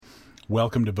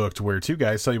Welcome to Booked, where two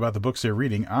guys tell you about the books they're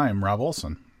reading. I'm Rob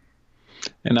Olson.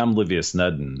 And I'm Livius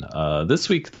Nedden. This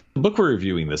week, the book we're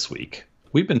reviewing this week,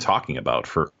 we've been talking about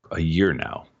for a year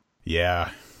now. Yeah.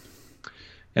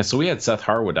 And so we had Seth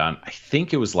Harwood on, I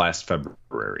think it was last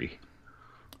February.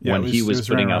 Yeah, when he was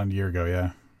putting out a year ago,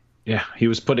 yeah. Yeah, he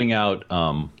was putting out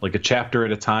like a chapter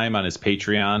at a time on his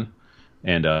Patreon.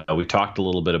 And we talked a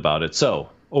little bit about it. So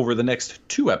over the next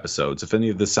two episodes, if any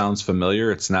of this sounds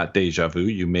familiar, it's not deja vu.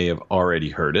 You may have already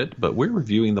heard it, but we're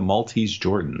reviewing The Maltese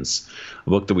Jordans, a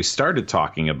book that we started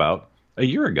talking about a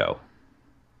year ago.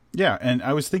 Yeah, and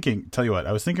I was thinking, when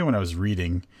I was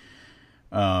reading,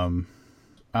 so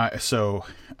I'm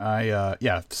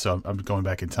going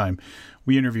back in time.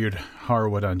 We interviewed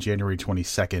Harwood on January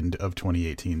 22nd of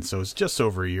 2018, so it's just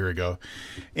over a year ago.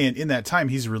 And in that time,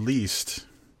 he's released,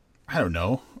 I don't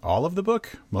know, all of the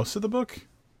book, most of the book,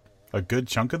 a good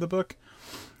chunk of the book.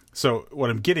 So what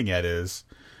I'm getting at is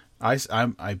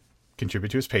I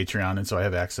contribute to his Patreon, and so I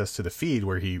have access to the feed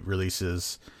where he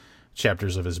releases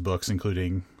chapters of his books,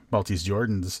 including Maltese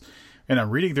Jordans. And I'm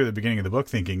reading through the beginning of the book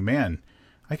thinking, man,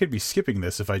 I could be skipping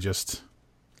this if I just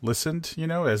listened,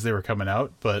 as they were coming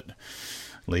out. But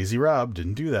lazy Rob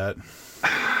didn't do that.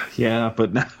 Yeah,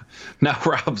 but now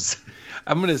Rob's...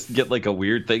 I'm going to get like a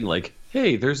weird thing like,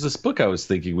 hey, there's this book I was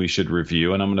thinking we should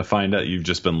review, and I'm going to find out you've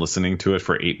just been listening to it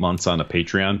for 8 months on a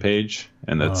Patreon page,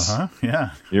 and that's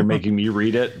yeah. You're making me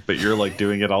read it, but you're like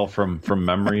doing it all from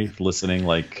memory, listening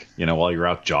like, while you're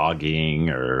out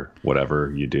jogging or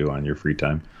whatever you do on your free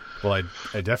time. Well,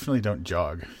 I definitely don't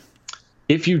jog.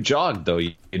 If you jog, though,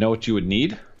 you know what you would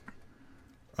need?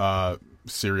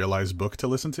 Serialized book to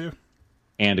listen to.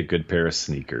 And a good pair of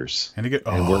sneakers. And we're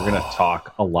going to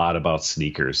talk a lot about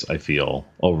sneakers, I feel,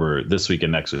 over this week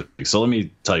and next week. So let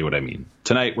me tell you what I mean.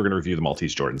 Tonight, we're going to review the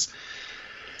Maltese Jordans.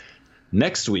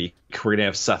 Next week, we're going to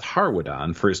have Seth Harwood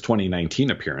on for his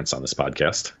 2019 appearance on this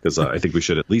podcast, because I think we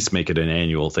should at least make it an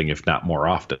annual thing, if not more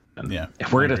often. Yeah.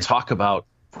 And we're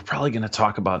probably going to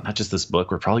talk about not just this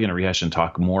book, we're probably going to rehash and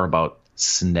talk more about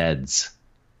Sneds.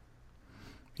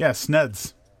 Yeah,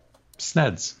 Sneds.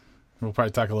 Sneds. We'll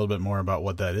probably talk a little bit more about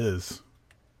what that is.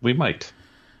 We might.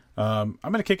 I'm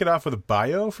going to kick it off with a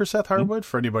bio for Seth Harwood.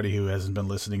 For anybody who hasn't been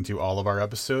listening to all of our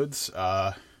episodes,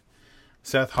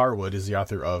 Seth Harwood is the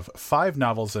author of 5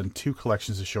 novels and 2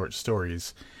 collections of short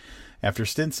stories. After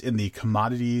stints in the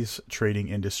commodities trading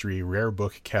industry, rare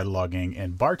book cataloging,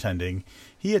 and bartending,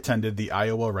 he attended the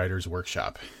Iowa Writers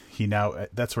Workshop.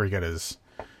 That's where he got his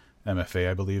MFA,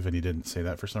 I believe, and he didn't say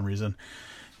that for some reason.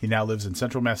 He now lives in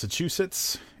central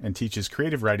Massachusetts and teaches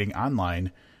creative writing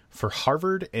online for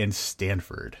Harvard and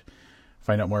Stanford.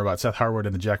 Find out more about Seth Harwood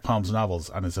and the Jack Palms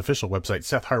novels on his official website,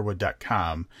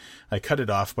 sethharwood.com. I cut it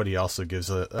off, but he also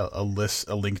gives a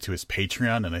link to his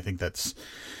Patreon, and I think that's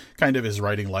kind of his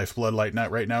writing lifeblood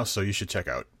right now, so you should check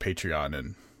out Patreon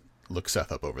and look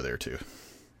Seth up over there, too.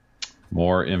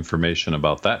 More information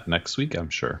about that next week,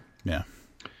 I'm sure. Yeah.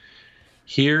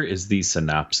 Here is the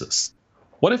synopsis.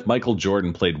 What if Michael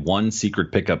Jordan played one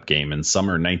secret pickup game in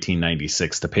summer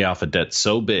 1996 to pay off a debt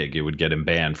so big it would get him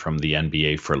banned from the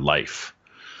NBA for life?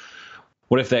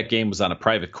 What if that game was on a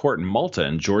private court in Malta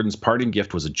and Jordan's parting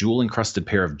gift was a jewel-encrusted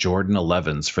pair of Jordan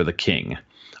 11s for the king?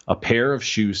 A pair of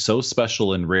shoes so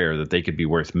special and rare that they could be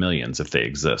worth millions if they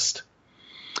exist.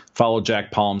 Follow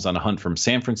Jack Palms on a hunt from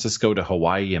San Francisco to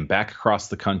Hawaii and back across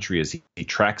the country as he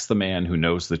tracks the man who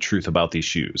knows the truth about these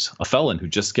shoes, a felon who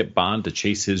just skipped bond to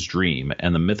chase his dream,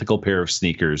 and the mythical pair of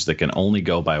sneakers that can only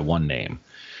go by one name.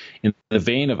 In the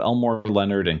vein of Elmore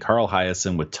Leonard and Carl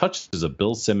Hiaasen, with touches of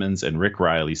Bill Simmons and Rick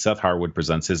Riley, Seth Harwood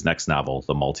presents his next novel,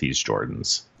 The Maltese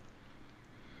Jordans.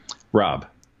 Rob,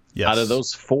 yes. Out of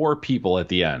those 4 people at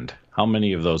the end, how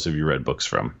many of those have you read books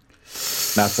from?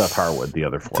 Not Seth Harwood, the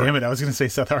other 4. Damn it, I was going to say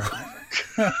Seth Harwood.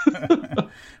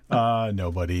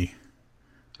 Nobody.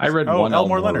 I read one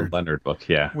Elmore Leonard book,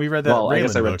 yeah. We read that Raylan I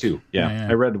guess I read book. 2, yeah.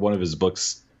 I read one of his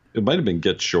books. It might have been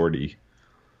Get Shorty.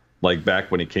 Like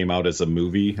back when it came out as a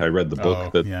movie, I read the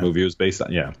book that the movie was based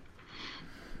on, yeah.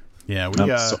 Yeah, we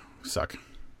suck.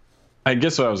 I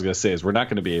guess what I was going to say is we're not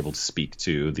going to be able to speak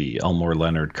to the Elmore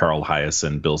Leonard, Carl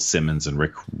Hiaasen, Bill Simmons, and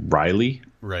Rick Riley.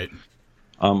 Right.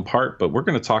 Part, but we're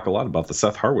going to talk a lot about the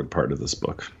Seth Harwood part of this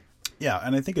book. Yeah,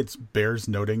 and I think it bears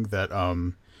noting that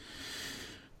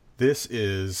this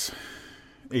is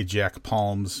a Jack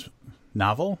Palms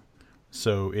novel,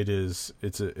 so it's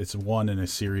one in a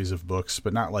series of books,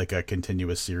 but not like a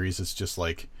continuous series. It's just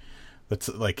like the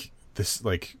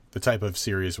type of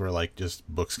series where like just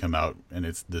books come out and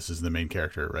this is the main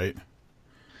character, right?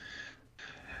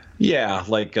 Yeah,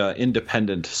 like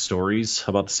independent stories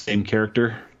about the same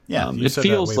character. Yeah, you it said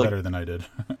feels that way like better than I did.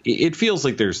 it feels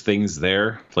like there's things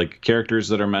there, like characters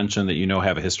that are mentioned that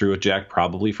have a history with Jack,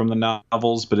 probably from the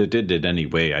novels, but it did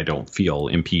anyway. I don't feel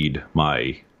impede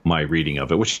my reading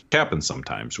of it, which happens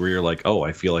sometimes, where you're like, oh,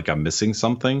 I feel like I'm missing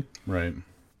something. Right.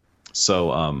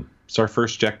 So, it's our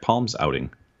first Jack Palms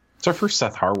outing. It's our first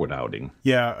Seth Harwood outing.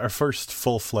 Yeah, our first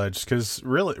full-fledged, because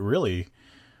really,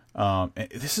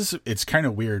 it's kind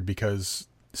of weird because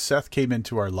Seth came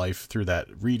into our life through that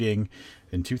reading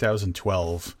in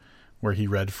 2012, where he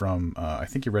read from, I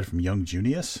think he read from Young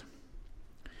Junius.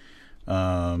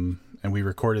 And we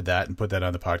recorded that and put that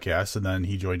on the podcast, and then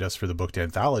he joined us for the booked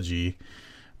anthology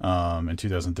in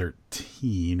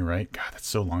 2013, right? God, that's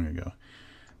so long ago.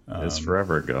 It's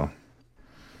forever ago.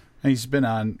 And he's been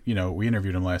on, we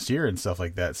interviewed him last year and stuff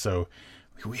like that. So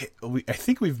I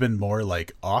think we've been more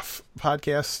like off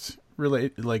podcast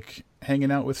related, like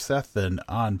hanging out with Seth, than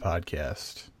on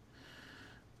podcast.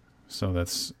 So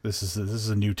this is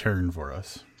a new turn for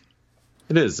us.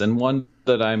 It is, and one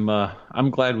that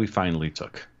I'm glad we finally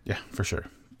took. Yeah, for sure.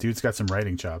 Dude's got some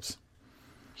writing chops.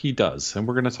 He does, and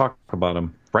we're going to talk about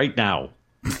him right now.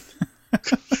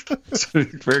 It's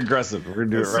very aggressive. We're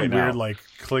going to do it right now. Weird, like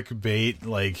clickbait,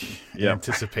 like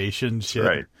anticipation shit.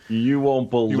 Right. You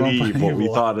won't believe what we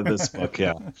thought of this book.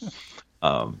 Yeah.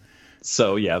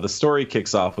 So yeah, the story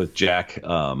kicks off with Jack,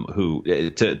 who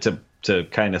to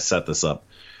kind of set this up.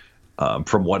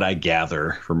 From what I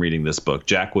gather from reading this book,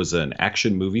 Jack was an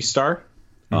action movie star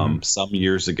some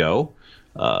years ago.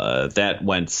 That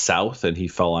went south, and he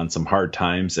fell on some hard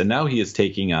times, and now he is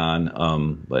taking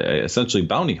on essentially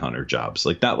bounty hunter jobs,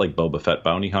 like not like Boba Fett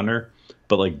bounty hunter,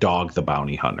 but like Dog the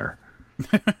Bounty Hunter.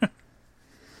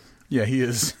 Yeah, he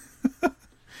is.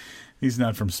 He's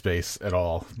not from space at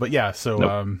all, but yeah. So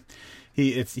nope.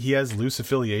 He has loose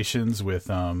affiliations with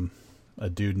a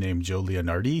dude named Joe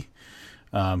Leonardi,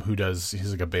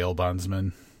 he's like a bail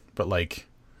bondsman, but like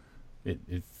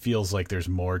it feels like there's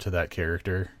more to that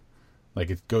character. Like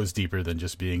it goes deeper than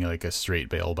just being like a straight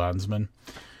bail bondsman.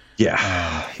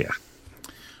 Yeah.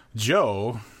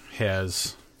 Joe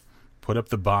has put up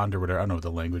the bond or whatever, I don't know what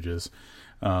the language is,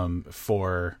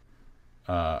 for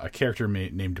a character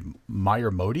named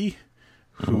Meyer Modi,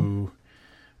 who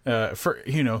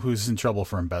who's in trouble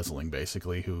for embezzling,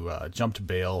 basically, who jumped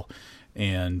bail,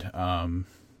 and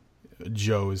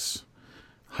Joe's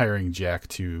hiring Jack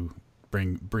to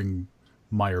bring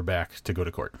Meyer back to go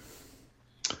to court.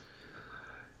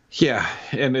 Yeah,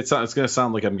 and it's going to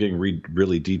sound like I'm getting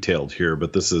really detailed here,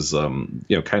 but this is kind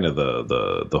of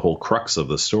the whole crux of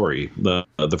the story.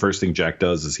 The first thing Jack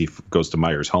does is he goes to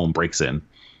Meyer's home, breaks in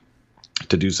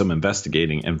to do some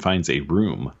investigating, and finds a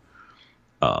room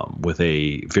with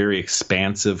a very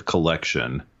expansive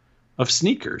collection of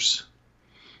sneakers.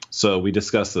 So we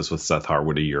discussed this with Seth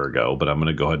Harwood a year ago, but I'm going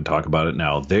to go ahead and talk about it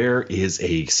now. There is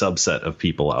a subset of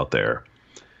people out there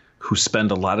who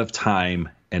spend a lot of time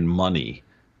and money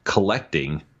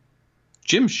collecting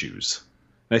gym shoes.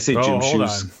 And I say gym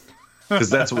shoes because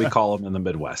that's what we call them in the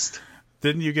Midwest.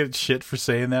 Didn't you get shit for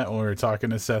saying that when we were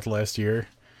talking to Seth last year?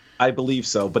 I believe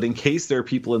so, but in case there are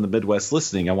people in the Midwest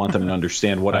listening, I want them to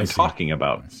understand what I'm talking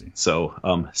about.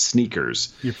 So,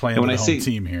 sneakers. You're playing with the home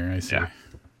team here, I see. Yeah.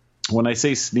 When I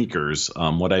say sneakers,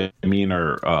 what I mean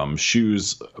are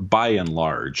shoes, by and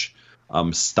large,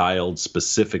 styled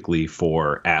specifically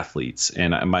for athletes.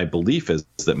 And my belief is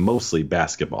that mostly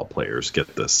basketball players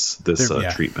get this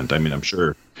treatment. I mean, I'm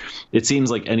sure it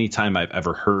seems like any time I've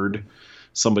ever heard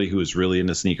somebody who was really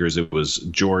into sneakers, it was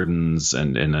Jordans,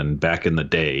 and then back in the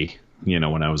day,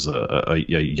 when I was a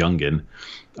youngin',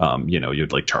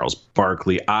 you'd like Charles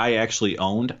Barkley. I actually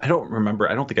owned, I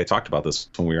don't think I talked about this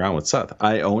when we were on with Seth.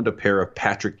 I owned a pair of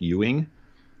Patrick Ewing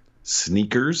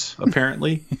sneakers,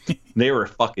 apparently. They were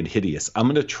fucking hideous. I'm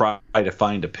going to try to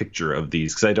find a picture of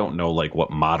these because I don't know like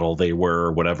what model they were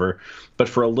or whatever. But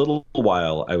for a little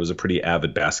while, I was a pretty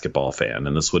avid basketball fan,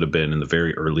 and this would have been in the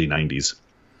very early 90s.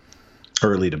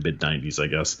 Early to mid 90s, I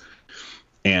guess.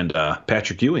 And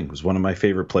Patrick Ewing was one of my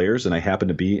favorite players, and I happened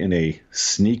to be in a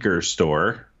sneaker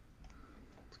store.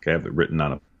 I have it written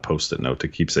on a Post-it note to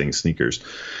keep saying sneakers.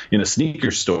 In a sneaker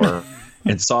store,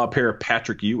 and saw a pair of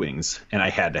Patrick Ewings, and I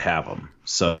had to have them.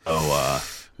 So,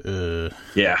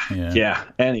 yeah.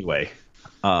 Anyway,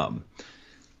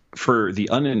 for the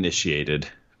uninitiated,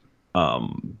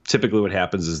 typically what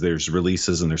happens is there's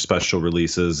releases and there's special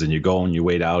releases, and you go and you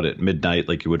wait out at midnight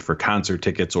like you would for concert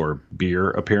tickets or beer,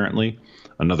 apparently.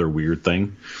 Another weird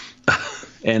thing.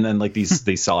 And then like these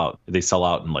they sell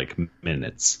out in like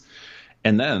minutes.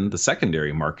 And then the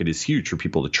secondary market is huge for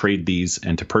people to trade these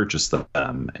and to purchase them.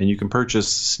 And you can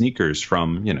purchase sneakers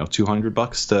from,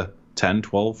 $200 to $10,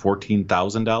 $12,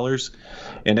 $14,000.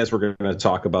 And as we're going to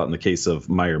talk about in the case of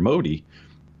Meyer Modi,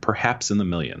 perhaps in the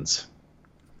millions.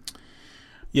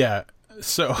 Yeah.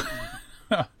 So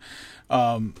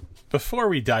before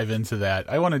we dive into that,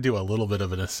 I want to do a little bit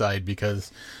of an aside,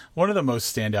 because one of the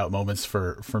most standout moments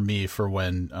for me for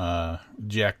when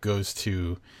Jack goes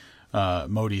to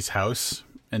Modi's house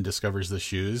and discovers the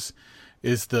shoes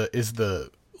is the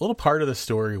little part of the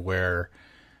story where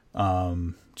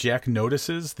Jack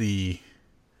notices the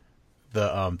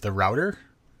router.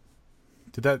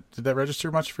 Did that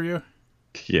register much for you?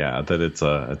 Yeah, that it's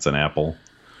an Apple.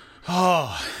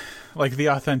 Oh, like the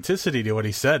authenticity to what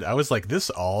he said. I was like, this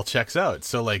all checks out.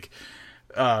 So like,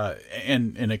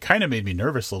 and it kind of made me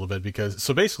nervous a little bit, because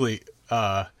so basically,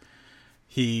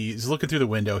 he's looking through the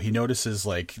window. He notices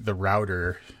like the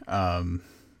router,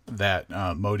 that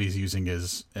Modi's using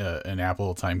is an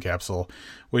Apple time capsule,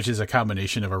 which is a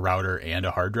combination of a router and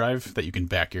a hard drive that you can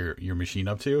back your machine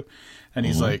up to. And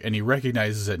he's like, and he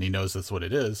recognizes it and he knows that's what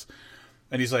it is.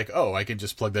 And he's like, oh, I can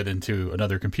just plug that into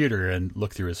another computer and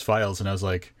look through his files. And I was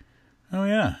like, oh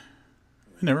yeah,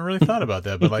 I never really thought about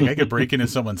that. But like, I could break into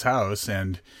someone's house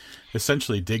and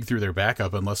essentially dig through their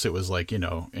backup, unless it was like,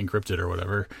 encrypted or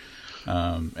whatever.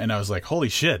 And I was like, holy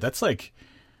shit, that's like,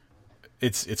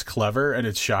 it's clever and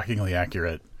it's shockingly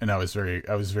accurate. And I was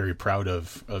very proud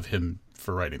of him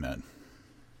for writing that.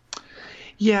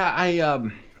 Yeah,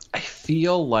 I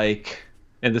feel like,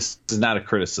 and this is not a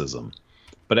criticism,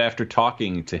 but after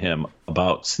talking to him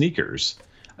about sneakers,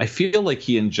 I feel like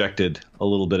he injected a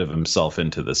little bit of himself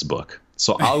into this book.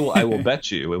 So I will bet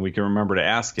you, and we can remember to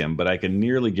ask him, but I can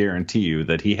nearly guarantee you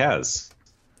that he has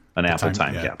an Apple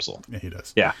time capsule. Yeah, he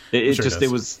does. Yeah,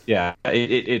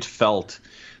 it felt.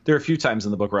 There are a few times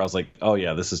in the book where I was like, oh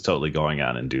yeah, this is totally going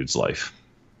on in dude's life.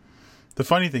 The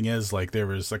funny thing is, like, there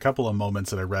was a couple of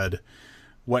moments that I read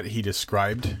what he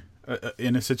described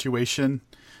in a situation,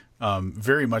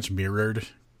 very much mirrored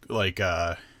like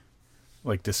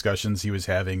discussions he was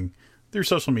having through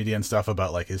social media and stuff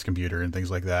about like his computer and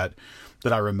things like that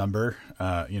I remember,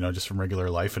 just from regular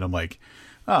life. And I'm like,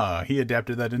 he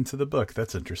adapted that into the book.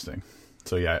 That's interesting.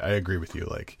 So yeah, I agree with you.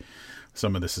 Like,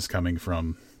 some of this is coming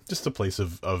from just a place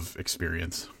of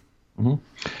experience.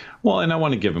 Mm-hmm. Well, and I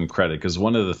want to give him credit, because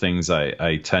one of the things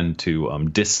I tend to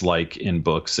dislike in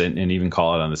books, and even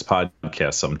call it on this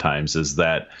podcast sometimes, is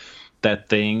that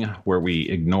thing where we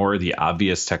ignore the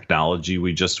obvious technology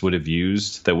we just would have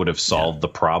used that would have solved the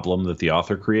problem that the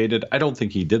author created. I don't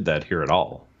think he did that here at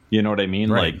all. You know what I mean?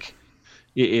 Right. Like,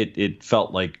 it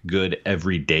felt like good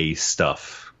everyday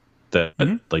stuff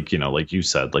that, like you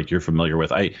said, like you're familiar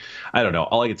with. I don't know.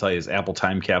 All I can tell you is Apple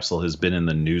Time Capsule has been in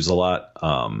the news a lot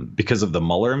because of the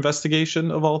Mueller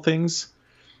investigation, of all things.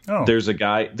 Oh. There's a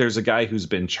guy who's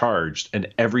been charged,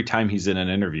 and every time he's in an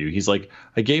interview, he's like,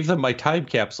 I gave them my time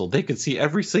capsule. They could see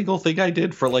every single thing I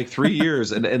did for like 3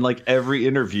 years. and like every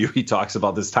interview he talks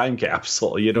about this time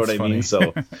capsule. You know That's what I mean?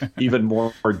 So even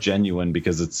more genuine,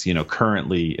 because it's,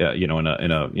 currently, in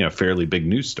a fairly big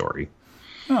news story.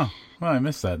 Oh, well, I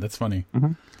missed that. That's funny.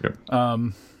 Mm-hmm.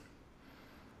 Yep.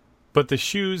 But the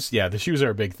shoes are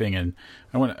a big thing. And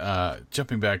I want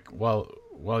jumping back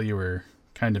while you were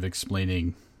kind of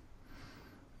explaining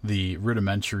the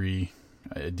rudimentary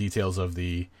details of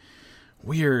the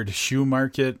weird shoe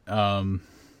market, the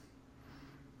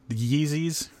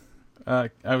Yeezys.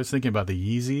 I was thinking about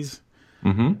the Yeezys,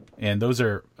 and those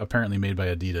are apparently made by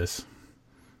Adidas.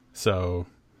 So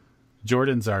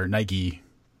Jordans are Nike,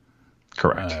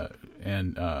 correct,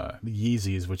 and the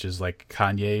Yeezys, which is like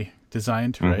Kanye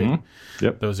designed, right?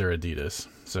 Yep, those are Adidas.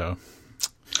 So,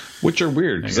 which are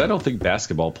weird, because I don't think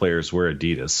basketball players wear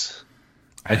Adidas.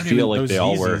 I feel like they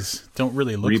all wear don't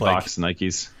really look Reeboks, like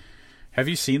Nikes. Have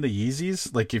you seen the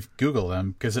Yeezys? Like, if Google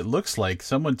them, because it looks like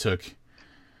someone took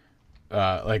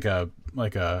like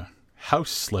a house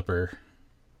slipper.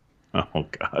 Oh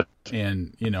God!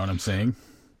 And you know what I'm saying?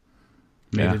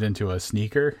 Made it into a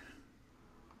sneaker.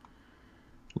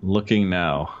 Looking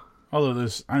now. Although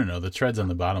I don't know, the treads on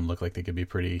the bottom look like they could be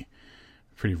pretty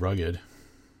rugged.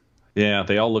 Yeah,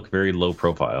 they all look very low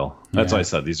profile. That's why I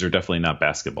said these are definitely not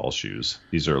basketball shoes.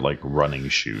 These are like running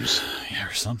shoes. Yeah,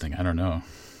 or something. I don't know.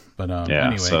 But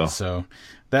anyway, so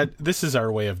that this is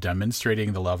our way of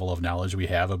demonstrating the level of knowledge we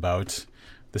have about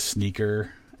the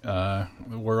sneaker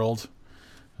world.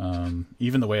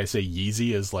 Even the way I say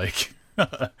Yeezy is like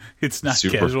it's not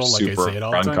casual like I say it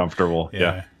all the time. Uncomfortable.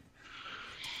 Yeah.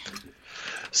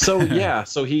 So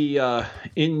he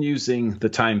in using the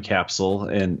time capsule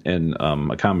and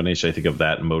a combination, I think, of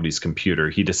that and Modi's computer,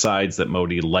 he decides that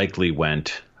Modi likely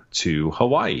went to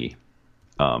Hawaii.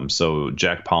 So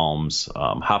Jack Palms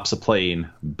hops a plane,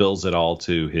 bills it all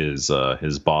to his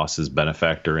boss, his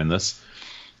benefactor in this,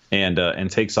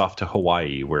 and takes off to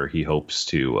Hawaii, where he hopes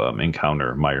to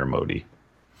encounter Meyer Modi.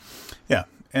 Yeah,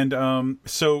 and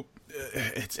so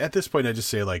it's at this point I just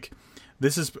say, like,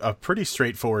 this is a pretty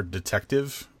straightforward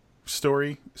detective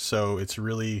story. So it's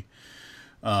really,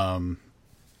 I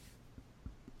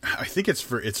think it's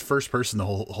first person the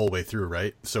whole way through,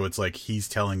 right? So it's like he's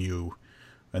telling you,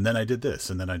 and then I did this,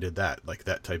 and then I did that, like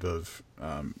that type of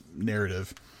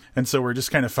narrative. And so we're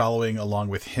just kind of following along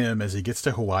with him as he gets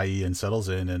to Hawaii and settles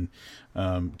in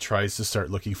and tries to start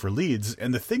looking for leads.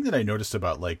 And the thing that I noticed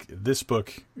about like this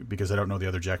book, because I don't know the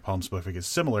other Jack Palms book if it's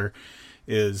similar,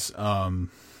 is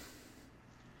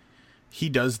he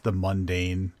does the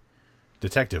mundane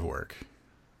detective work.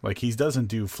 Like, he doesn't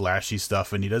do flashy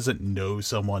stuff, and he doesn't know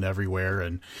someone everywhere,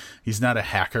 and he's not a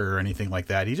hacker or anything like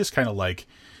that. He just kind of like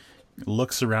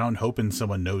looks around hoping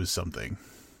someone knows something.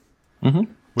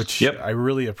 Mm-hmm. Which I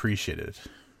really appreciated.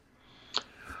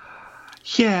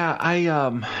 Yeah,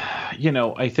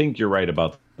 I think you're right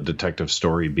about the detective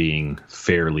story being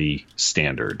fairly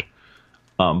standard.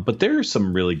 But there are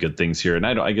some really good things here, and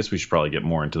I guess we should probably get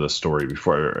more into the story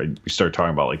before we start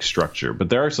talking about like structure. But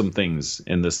there are some things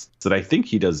in this that I think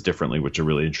he does differently, which are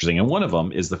really interesting. And one of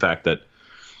them is the fact that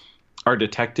our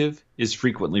detective is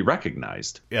frequently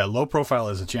recognized. Yeah, low profile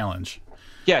is a challenge.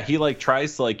 Yeah, he like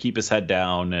tries to like keep his head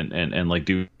down and like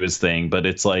do his thing, but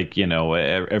it's like,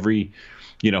 every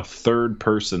third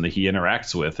person that he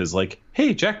interacts with is like,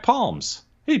 "Hey, Jack Palms.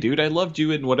 Hey, dude, I loved you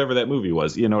in whatever that movie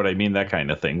was." You know what I mean? That kind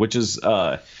of thing, which is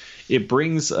it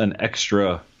brings an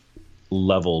extra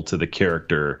level to the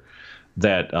character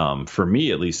that for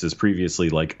me at least is previously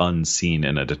like unseen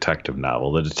in a detective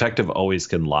novel. The detective always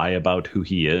can lie about who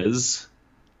he is.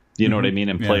 You know what I mean?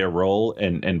 And play a role,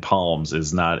 and Palms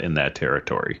is not in that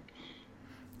territory.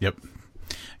 Yep.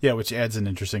 Yeah, which adds an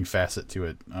interesting facet to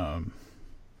it.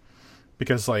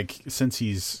 Because, like, since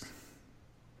he's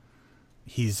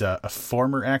a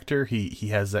former actor, he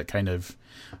has that kind of,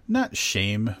 not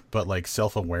shame, but, like,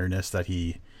 self-awareness that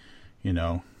he,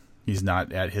 he's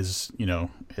not at his,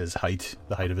 his height,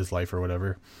 the height of his life or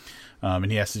whatever. And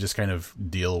he has to just kind of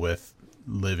deal with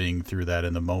living through that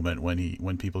in the moment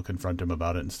when people confront him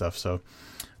about it and stuff. So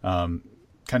kind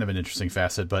of an interesting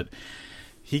facet, but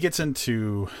he gets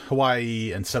into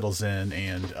Hawaii and settles in,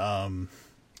 and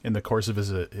in the course of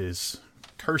his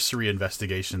cursory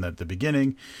investigation at the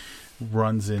beginning,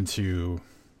 runs into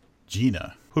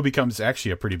Gina, who becomes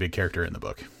actually a pretty big character in the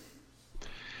book.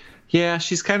 Yeah,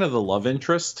 she's kind of the love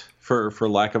interest, for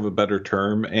lack of a better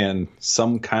term, and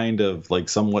some kind of like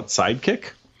somewhat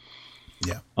sidekick.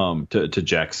 Yeah. To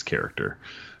Jack's character.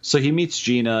 So he meets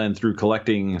Gina, and through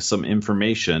collecting some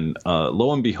information,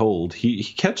 lo and behold, he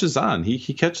catches on. He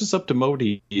catches up to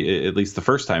Modi, at least the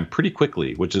first time, pretty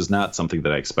quickly, which is not something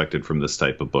that I expected from this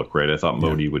type of book, right? I thought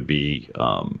Modi would be,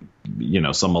 some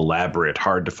elaborate,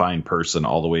 hard to find person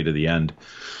all the way to the end.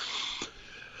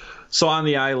 So on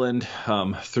the island,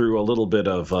 through a little bit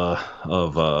of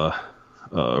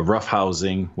rough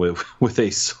housing with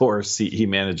a source, he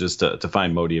manages to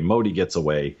find Modi, and Modi gets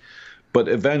away. But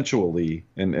eventually,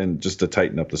 and just to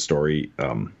tighten up the story,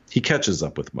 he catches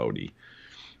up with Modi,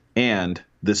 and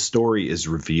this story is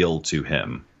revealed to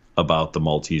him about the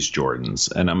Maltese Jordans.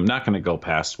 And I'm not going to go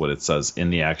past what it says in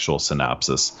the actual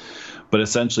synopsis, but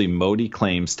essentially Modi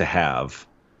claims to have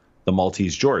the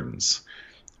Maltese Jordans.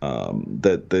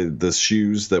 That the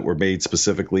shoes that were made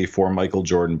specifically for Michael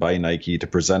Jordan by Nike to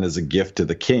present as a gift to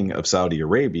the king of Saudi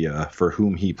Arabia, for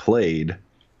whom he played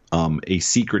a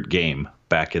secret game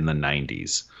back in the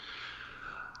 90s.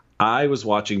 I was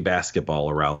watching basketball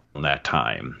around that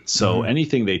time, so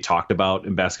anything they talked about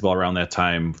in basketball around that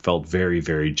time felt very,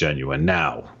 very genuine.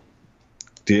 Now,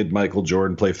 did Michael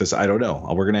Jordan play for this? I don't know.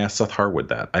 We're going to ask Seth Harwood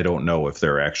that. I don't know if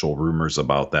there are actual rumors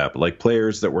about that, but like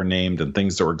players that were named and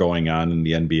things that were going on in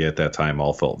the NBA at that time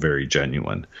all felt very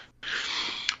genuine.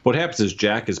 What happens is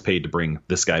Jack is paid to bring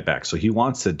this guy back, so he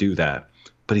wants to do that,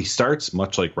 but he starts,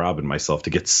 much like Rob and myself, to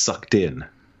get sucked in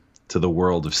to the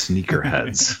world of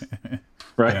sneakerheads,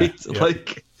 right? Yeah.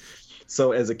 Like,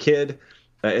 so as a kid,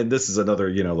 and this is another,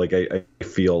 I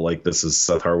feel like this is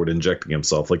Seth Harwood injecting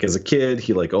himself. Like as a kid,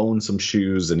 he like owned some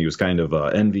shoes, and he was kind of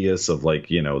envious of like,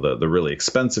 the really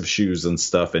expensive shoes and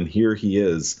stuff. And here he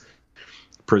is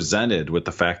presented with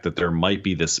the fact that there might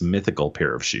be this mythical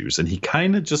pair of shoes, and he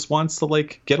kind of just wants to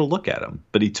like get a look at them,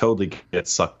 but he totally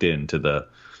gets sucked into the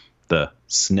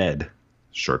SNED,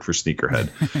 short for sneakerhead,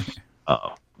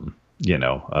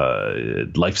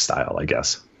 lifestyle, I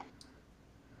guess.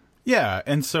 Yeah,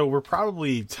 and so we're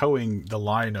probably towing the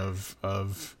line of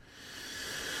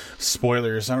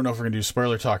spoilers. I don't know if we're going to do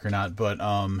spoiler talk or not, but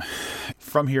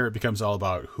from here it becomes all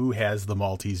about who has the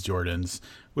Maltese Jordans,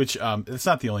 which it's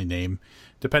not the only name.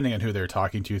 Depending on who they're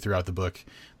talking to throughout the book,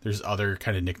 there's other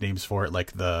kind of nicknames for it,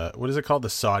 like what is it called? The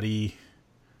Saudi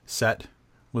set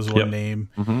was one name.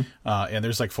 Mm-hmm. And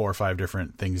there's like 4 or 5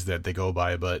 different things that they go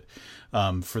by, but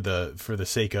for the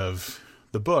sake of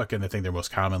the book, and the thing they're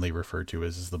most commonly referred to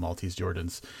is the Maltese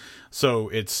Jordans. So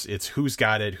it's who's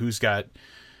got it,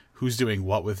 who's doing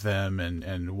what with them,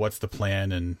 and what's the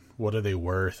plan, and what are they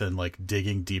worth, and like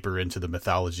digging deeper into the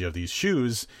mythology of these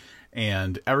shoes,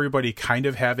 and everybody kind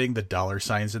of having the dollar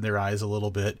signs in their eyes a little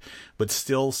bit, but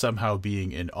still somehow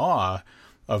being in awe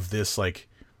of this like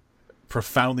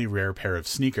profoundly rare pair of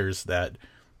sneakers that,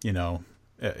 you know,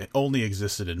 only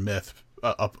existed in myth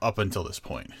up until this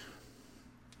point.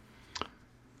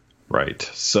 Right.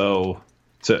 So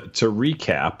to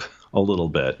recap a little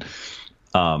bit,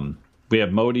 we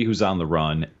have Modi, who's on the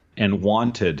run and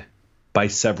wanted by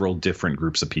several different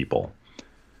groups of people.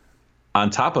 On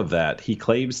top of that, he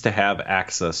claims to have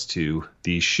access to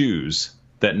these shoes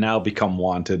that now become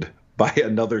wanted by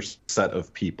another set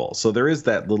of people. So there is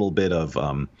that little bit of, I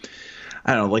don't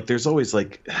know, like there's always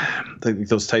like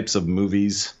those types of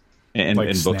movies and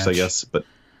books, I guess. But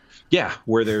yeah,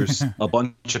 where there's a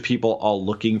bunch of people all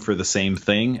looking for the same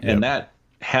thing. Yep. And that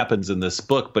happens in this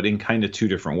book, but in kind of 2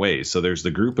 different ways. So there's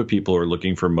the group of people who are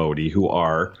looking for Modi, who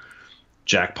are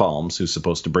Jack Palms, who's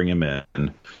supposed to bring him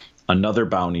in, another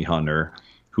bounty hunter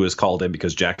who is called in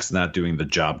because Jack's not doing the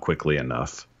job quickly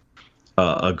enough,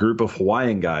 a group of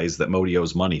Hawaiian guys that Modi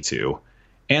owes money to,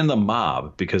 and the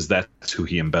mob because that's who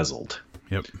he embezzled.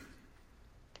 Yep.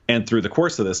 And through the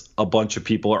course of this, a bunch of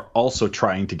people are also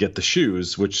trying to get the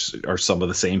shoes, which are some of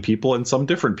the same people and some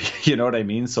different people. You know what I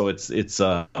mean? So it's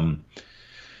not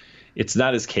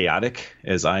as chaotic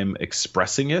as I'm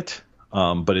expressing it,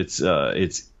 but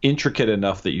it's intricate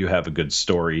enough that you have a good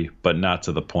story, but not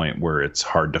to the point where it's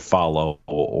hard to follow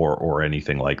or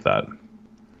anything like that.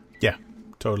 Yeah,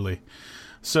 totally.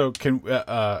 So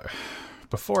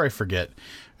before I forget,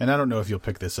 and I don't know if you'll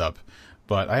pick this up,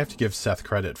 but I have to give Seth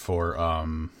credit for.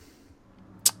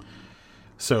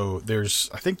 So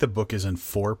I think the book is in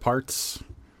 4 parts,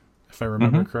 if I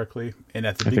remember correctly, and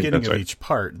at the beginning of each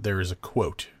part there is a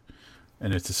quote,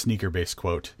 and it's a sneaker-based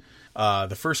quote.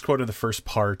 The first quote of the first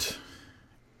part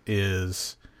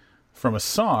is from a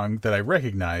song that I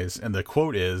recognize, and the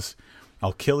quote is,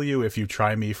 "I'll kill you if you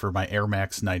try me for my Air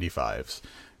Max 95s."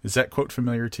 Is that quote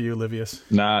familiar to you, Livius?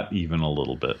 Not even a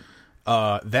little bit.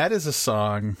 That is a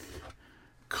song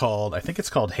I think it's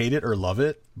called Hate It or Love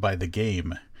It by The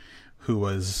Game, who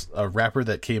was a rapper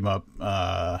that came up.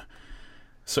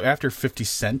 So after 50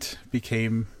 Cent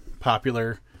became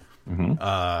popular,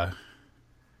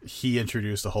 he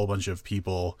introduced a whole bunch of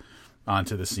people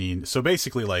onto the scene. So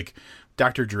basically, like,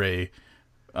 Dr. Dre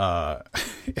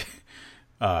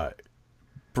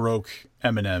broke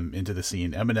Eminem into the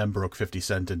scene. Eminem broke 50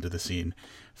 Cent into the scene.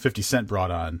 50 Cent brought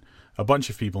on a bunch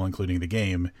of people, including The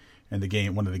Game. And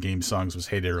one of The Game songs was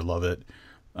Hate It or Love It,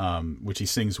 which he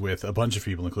sings with a bunch of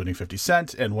people, including 50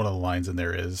 Cent. And one of the lines in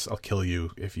there is, "I'll kill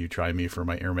you if you try me for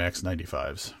my Air Max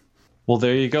 95s. Well,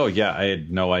 there you go. Yeah, I had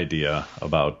no idea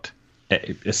about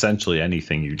essentially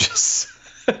anything you just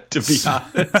to be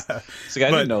honest. I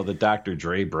didn't know that Dr.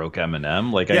 Dre broke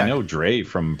Eminem. Like, I know Dre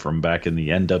from back in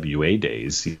the NWA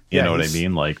days. You know what I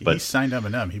mean? Like, but he signed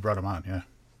Eminem. He brought him on. Yeah,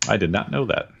 I did not know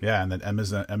that. Yeah, and then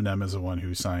Eminem is the one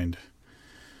who signed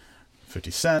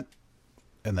 50 Cent,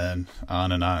 and then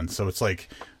on and on. So it's like,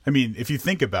 I mean, if you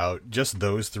think about just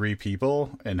those 3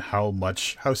 people and how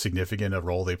significant a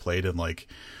role they played in like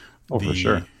for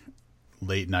sure.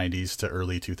 Late 90s to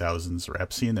early 2000s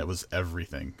rap scene, that was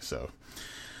everything. So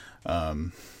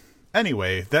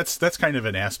anyway, that's kind of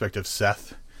an aspect of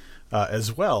Seth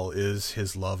as well, is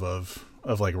his love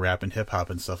of like rap and hip hop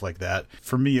and stuff like that.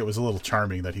 For me, it was a little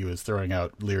charming that he was throwing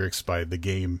out lyrics by The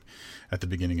Game at the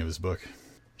beginning of his book.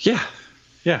 Yeah,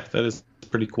 that is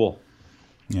pretty cool.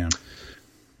 Yeah.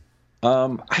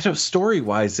 I know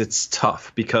story-wise, it's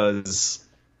tough because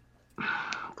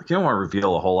you don't want to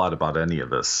reveal a whole lot about any of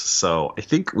this. So I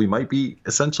think we might be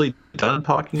essentially done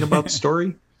talking about the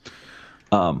story.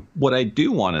 What I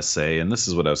do want to say, and this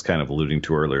is what I was kind of alluding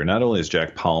to earlier, not only is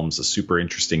Jack Palms a super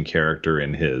interesting character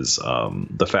in his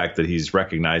the fact that he's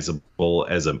recognizable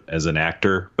as an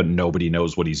actor, but nobody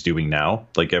knows what he's doing now.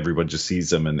 Like, everyone just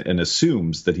sees him and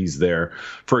assumes that he's there.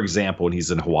 For example, when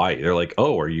he's in Hawaii, they're like,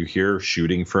 "Oh, are you here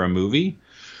shooting for a movie?"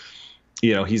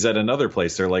 You know, he's at another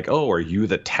place. They're like, "Oh, are you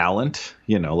the talent?"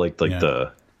 You know,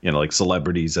 like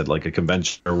celebrities at like a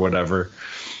convention or whatever.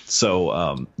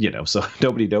 So, so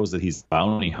nobody knows that he's a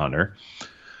bounty hunter.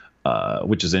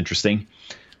 which is interesting.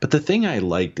 But the thing I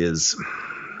liked is,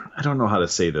 I don't know how to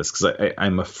say this because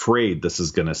I'm afraid this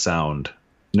is going to sound,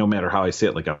 no matter how I say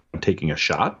it, like I'm taking a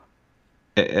shot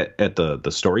at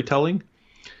the storytelling.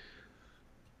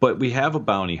 But we have a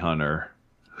bounty hunter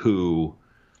who,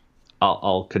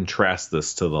 I'll contrast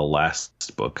this to the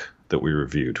last book that we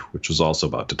reviewed, which was also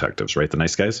about detectives, right? The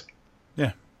Nice Guys?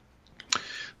 Yeah.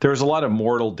 There was a lot of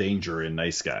mortal danger in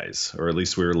Nice Guys, or at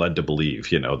least we were led to believe.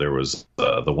 There was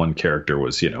the one character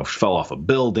was, fell off a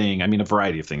building. I mean, a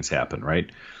variety of things happen, right?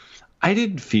 I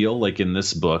didn't feel like in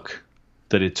this book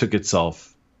that it took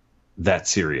itself that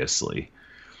seriously.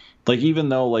 Like, even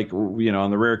though, like,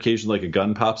 on the rare occasion, like a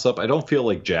gun pops up, I don't feel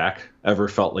like Jack ever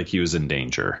felt like he was in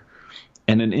danger.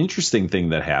 And an interesting thing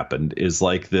that happened is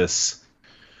like this.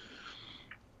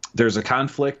 There's a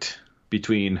conflict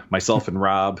between myself and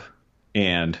Rob,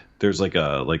 and there's like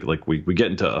we get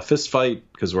into a fist fight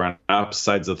because we're on opposite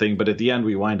sides of the thing. But at the end,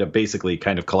 we wind up basically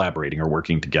kind of collaborating or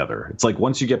working together. It's like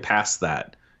once you get past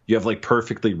that, you have like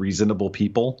perfectly reasonable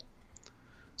people.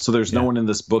 So there's no one in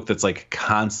this book that's like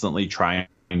constantly trying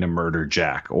to murder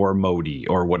Jack or Modi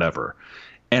or whatever.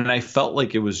 And I felt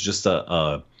like it was just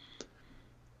a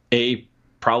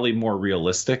probably more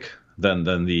realistic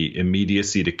than the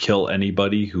immediacy to kill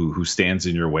anybody who stands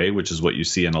in your way, which is what you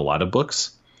see in a lot of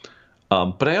books.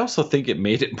 But I also think it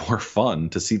made it more fun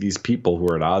to see these people who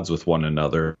are at odds with one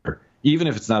another, even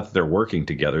if it's not that they're working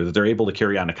together, that they're able to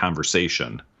carry on a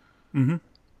conversation.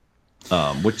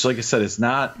 Mm-hmm. Which, like I said, is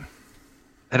not,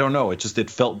 I don't know. It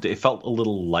felt a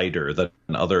little lighter than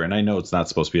other, and I know it's not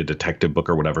supposed to be a detective book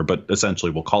or whatever, but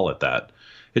essentially we'll call it that.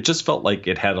 It just felt like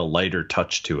it had a lighter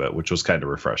touch to it, which was kind of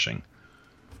refreshing.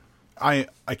 I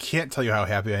can't tell you how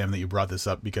happy I am that you brought this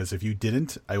up, because if you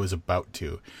didn't, I was about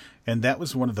to. And that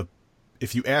was one of the,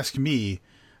 if you ask me,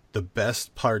 the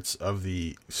best parts of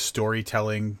the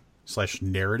storytelling /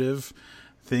 narrative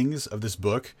things of this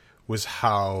book was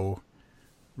how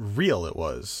real it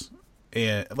was.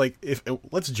 And like,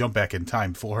 let's jump back in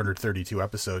time 432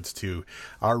 episodes to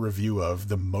our review of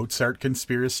The Mozart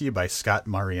Conspiracy by Scott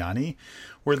Mariani,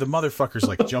 where the motherfucker's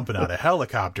like jumping out of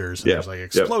helicopters and there's like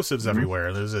explosives everywhere.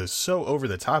 And there's so over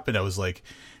the top, and I was like,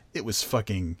 it was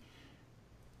fucking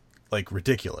like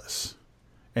ridiculous.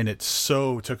 And it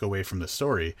so took away from the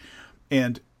story.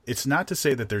 And it's not to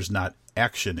say that there's not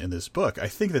action in this book. I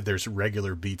think that there's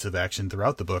regular beats of action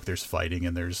throughout the book. There's fighting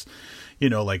and there's,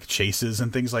 like chases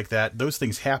and things like that. Those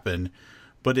things happen,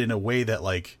 but in a way that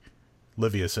like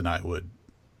Livius and I would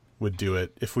do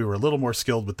it if we were a little more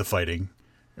skilled with the fighting.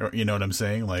 Or, you know what I'm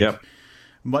saying? Like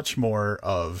much more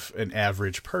of an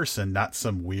average person, not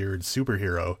some weird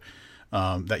superhero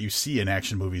that you see in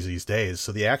action movies these days.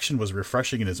 So the action was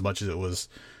refreshing in as much as it was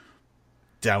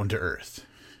down to earth.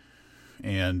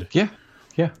 And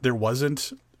there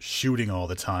wasn't shooting all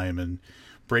the time and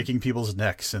breaking people's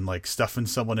necks and like stuffing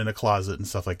someone in a closet and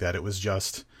stuff like that. It was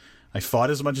just, I fought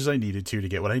as much as I needed to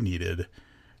get what I needed,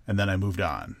 and then I moved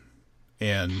on.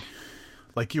 And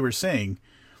like you were saying,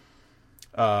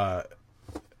 like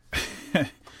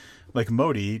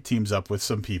Modi teams up with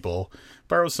some people,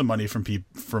 borrows some money from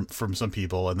some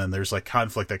people, and then there's like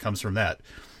conflict that comes from that.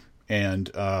 And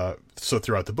so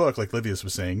throughout the book, like Livius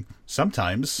was saying,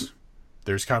 sometimes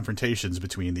there's confrontations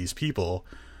between these people,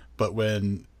 but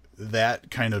when that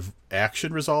kind of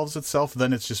action resolves itself,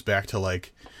 then it's just back to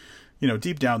like,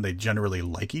 deep down they generally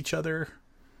like each other.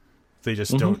 They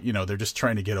just don't, they're just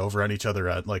trying to get over on each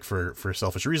other like for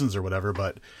selfish reasons or whatever,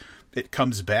 but it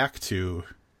comes back to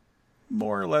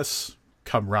more or less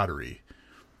camaraderie.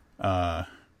 And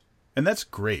that's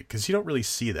great, because you don't really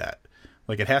see that.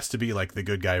 Like, it has to be like the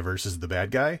good guy versus the bad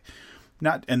guy.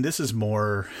 And this is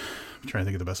more, I'm trying to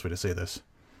think of the best way to say this.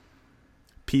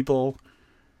 People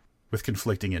with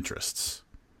conflicting interests,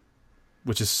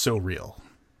 which is so real.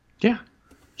 Yeah.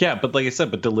 Yeah, but like I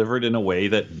said, but delivered in a way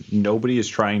that nobody is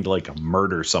trying to like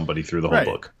murder somebody through the whole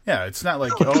book. Yeah, it's not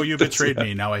like, oh, you betrayed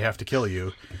me, now I have to kill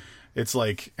you. It's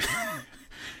like,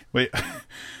 wait,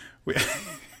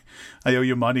 I owe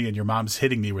you money and your mom's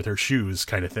hitting me with her shoes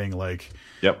kind of thing. Like,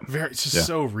 it's just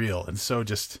so real and so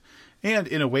just, and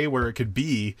in a way where it could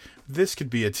be, this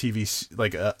could be a TV,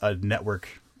 like a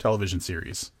network television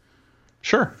series.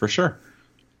 Sure, for sure.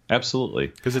 Absolutely.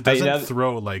 Because it doesn't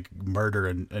throw like murder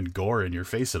and gore in your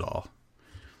face at all.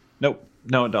 Nope.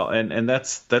 No. And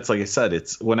that's like I said,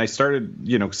 it's when I started,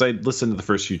 because I listened to the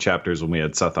first few chapters when we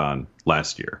had Seth on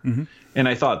last year. Mm-hmm. And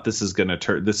I thought this is going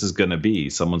to be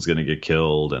someone's going to get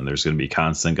killed and there's going to be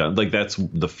constant gun. Like that's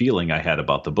the feeling I had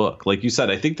about the book. Like you said,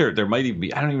 I think there might even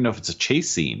be, I don't even know if it's a chase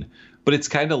scene, but it's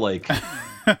kind of like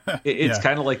it's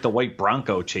kind of like the white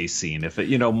Bronco chase scene. If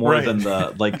it, more right. than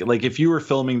the like if you were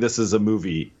filming this as a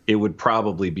movie, it would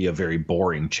probably be a very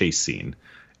boring chase scene.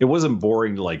 It wasn't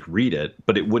boring to like read it,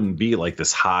 but it wouldn't be like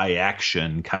this high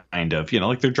action kind of,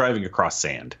 like they're driving across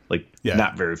sand, like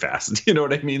not very fast. You know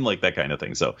what I mean? Like that kind of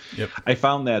thing. So I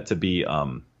found that to be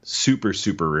super,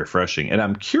 super refreshing. And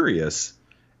I'm curious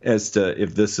as to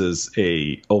if this is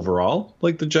a overall,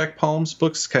 like the Jack Palms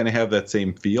books kind of have that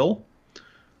same feel,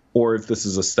 or if this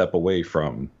is a step away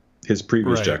from his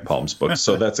previous Jack Palms books.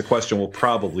 So that's a question we'll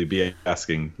probably be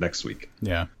asking next week.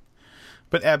 Yeah.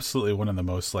 But absolutely one of the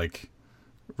most like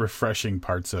refreshing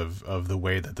parts of the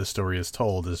way that the story is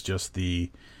told is just the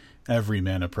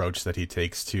everyman approach that he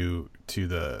takes to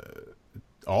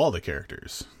all the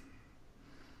characters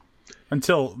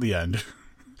until the end.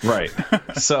 Right.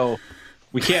 So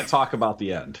we can't talk about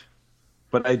the end,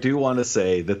 but I do want to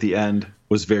say that the end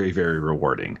was very, very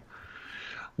rewarding.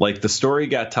 Like the story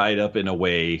got tied up in a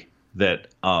way that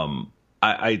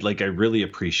I really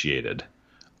appreciated.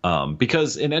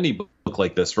 Because in any book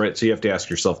like this, right? So you have to ask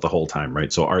yourself the whole time,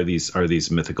 right? So are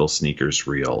these mythical sneakers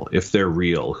real? If they're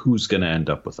real, who's going to end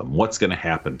up with them? What's going to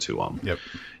happen to them? Yep.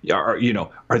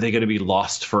 Are they going to be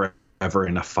lost forever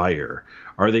in a fire?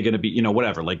 Are they going to be,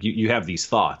 whatever? Like you have these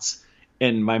thoughts,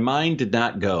 and my mind did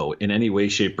not go in any way,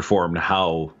 shape, or form to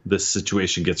how this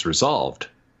situation gets resolved.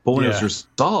 But when it was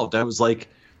resolved, I was like,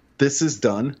 this is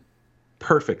done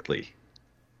perfectly.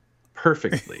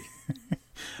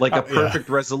 Like a perfect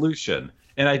resolution.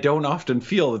 And I don't often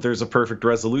feel that there's a perfect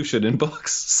resolution in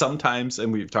books. Sometimes,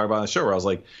 and we've talked about on the show, where I was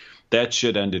like, that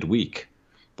shit ended weak.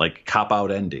 Like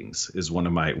cop-out endings is one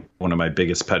of my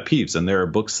biggest pet peeves. And there are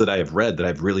books that I have read that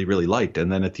I've really, really liked.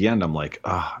 And then at the end, I'm like,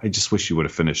 I just wish you would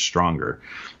have finished stronger.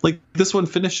 Like this one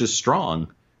finishes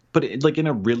strong, but in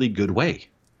a really good way.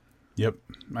 Yep.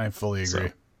 I fully agree.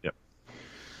 So,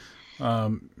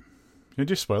 yep. You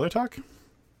do spoiler talk?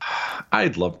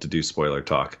 I'd love to do spoiler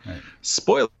talk. Right.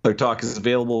 Spoiler talk is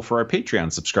available for our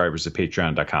Patreon subscribers at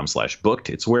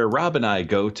patreon.com/booked. It's where Rob and I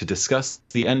go to discuss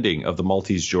the ending of the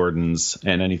Maltese Jordans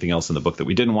and anything else in the book that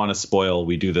we didn't want to spoil.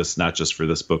 We do this not just for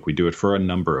this book. We do it for a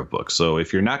number of books. So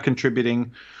if you're not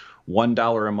contributing,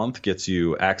 $1 a month gets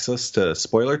you access to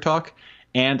spoiler talk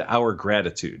and our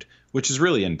gratitude, which is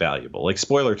really invaluable. Like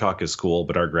spoiler talk is cool,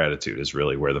 but our gratitude is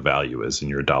really where the value is in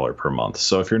your $1 per month.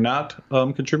 So if you're not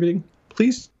contributing,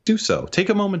 please do so. Take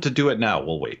a moment to do it now.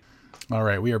 We'll wait. All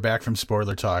right. We are back from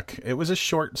spoiler talk. It was a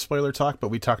short spoiler talk, but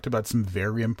we talked about some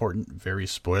very important, very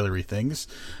spoilery things.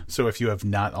 So if you have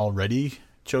not already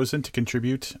chosen to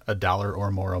contribute $1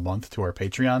 or more a month to our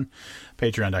Patreon,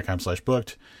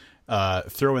 patreon.com/booked,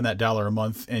 throw in that $1 a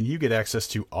month and you get access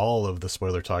to all of the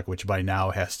spoiler talk, which by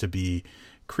now has to be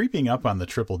creeping up on the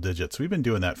triple digits. We've been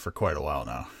doing that for quite a while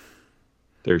now.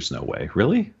 There's no way.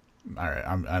 Really? All right.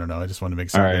 I don't know. I just want to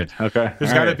make sure. All right. Okay.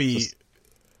 There's got to be,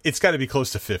 it's got to be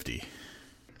close to 50.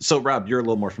 So Rob, you're a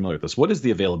little more familiar with this. What is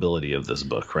the availability of this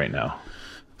book right now?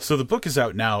 So the book is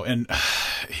out now. And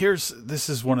this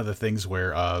is one of the things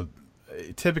where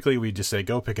typically we just say,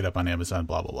 go pick it up on Amazon,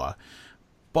 blah, blah, blah.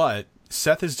 But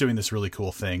Seth is doing this really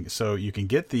cool thing. So you can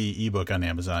get the ebook on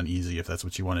Amazon easy if that's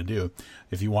what you want to do.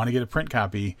 If you want to get a print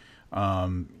copy,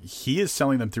 he is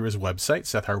selling them through his website,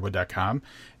 SethHarwood.com.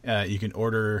 You can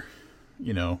order,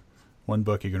 one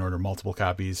book. You can order multiple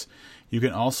copies. You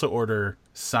can also order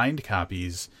signed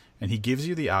copies, and he gives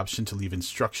you the option to leave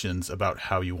instructions about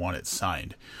how you want it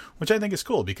signed, which I think is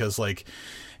cool because, like,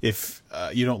 if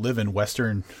you don't live in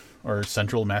Western or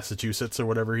Central Massachusetts or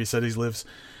whatever he said he lives,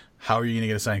 how are you going to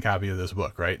get a signed copy of this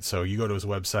book, right? So you go to his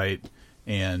website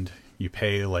and you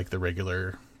pay like the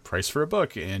regular price for a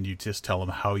book, and you just tell him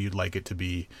how you'd like it to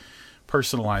be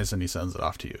personalized, and he sends it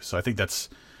off to you. So I think that's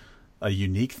a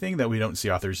unique thing that we don't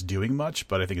see authors doing much,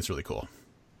 but I think it's really cool.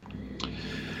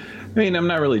 I mean, I'm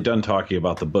not really done talking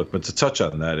about the book, but to touch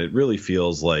on that, it really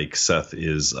feels like Seth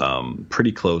is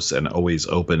pretty close and always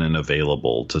open and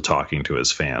available to talking to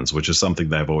his fans, which is something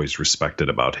that I've always respected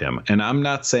about him. And I'm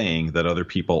not saying that other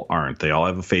people aren't. They all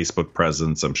have a Facebook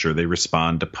presence. I'm sure they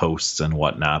respond to posts and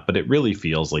whatnot, but it really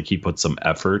feels like he put some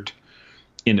effort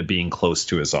into being close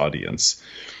to his audience.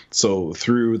 So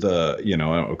through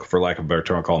the, for lack of a better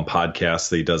term, I'll call them podcasts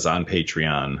that he does on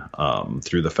Patreon,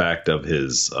 through the fact of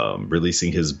his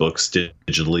releasing his books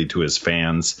digitally to his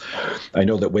fans. I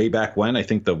know that way back when, I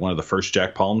think that one of the first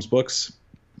Jack Palms books,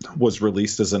 was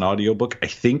released as an audiobook, I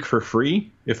think for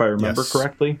free, if I remember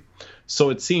correctly. So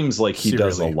it seems like he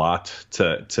does a lot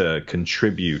to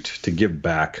contribute, to give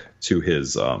back to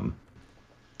his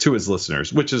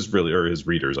listeners, which is really, or his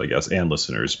readers, I guess, and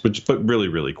listeners, but really,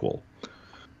 really cool.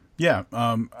 Yeah.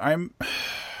 I'm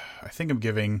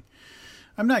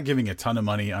not giving a ton of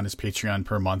money on his Patreon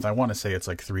per month. I want to say it's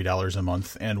like $3 a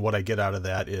month. And what I get out of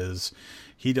that is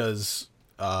he's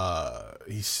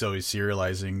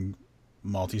serializing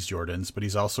Maltese Jordans, but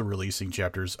he's also releasing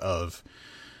chapters of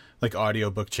like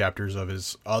audiobook chapters of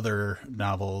his other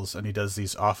novels. And he does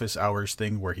these office hours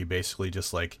thing where he basically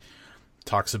just like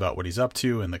talks about what he's up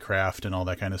to and the craft and all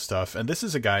that kind of stuff. And this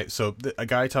is a guy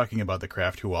talking about the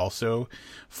craft who also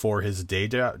for his day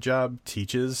job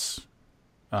teaches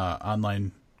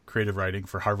online creative writing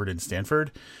for Harvard and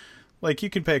Stanford. Like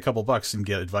you can pay a couple bucks and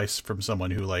get advice from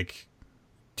someone who like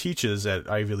teaches at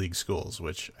Ivy League schools,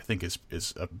 which I think is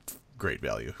a great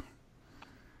value.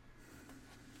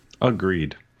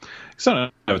 Agreed. So I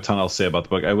don't have a ton else to say about the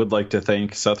book. I would like to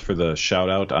thank Seth for the shout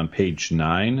out on page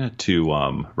 9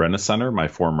 to Rent-A-Center, my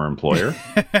former employer.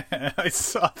 I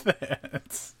saw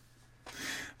that.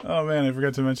 Oh man, I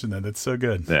forgot to mention that. That's so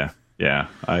good. Yeah.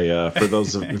 I for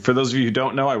those of you who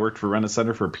don't know, I worked for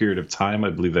Rent-A-Center for a period of time. I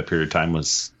believe that period of time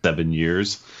was 7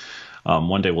 years.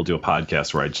 One day we'll do a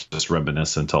podcast where I just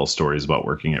reminisce and tell stories about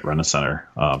working at Rent-A-Center.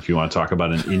 If you want to talk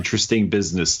about an interesting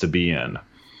business to be in,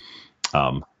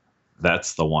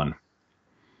 that's the one.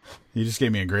 You just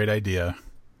gave me a great idea.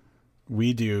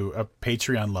 We do a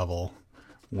Patreon level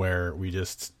where we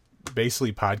just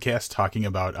basically podcast talking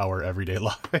about our everyday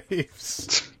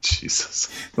lives. Jesus.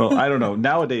 Well, I don't know.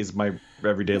 Nowadays, my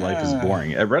everyday life is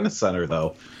boring. At Rent-A-Center,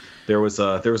 though, there was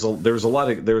a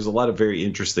lot of very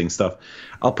interesting stuff.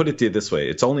 I'll put it to you this way: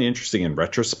 it's only interesting in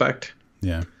retrospect.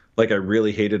 Yeah. Like I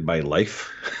really hated my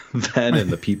life then and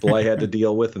the people I had to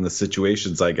deal with and the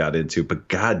situations I got into. But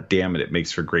God damn it, it makes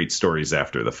for great stories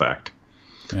after the fact.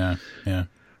 Yeah.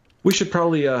 We should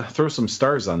probably throw some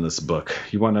stars on this book.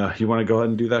 You wanna go ahead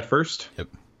and do that first? Yep.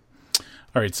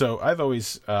 All right. So I've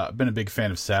always been a big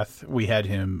fan of Seth. We had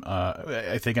him.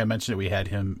 I think I mentioned it. We had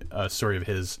him a story of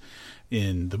his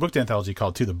in the book anthology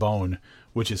called To the Bone,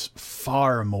 which is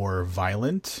far more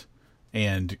violent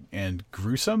and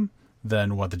gruesome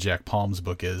than what the Jack Palms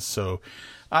book is. So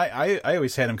I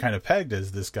always had him kind of pegged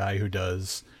as this guy who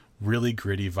does really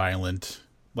gritty, violent,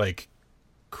 like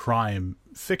crime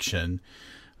fiction.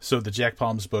 So the Jack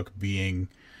Palms book being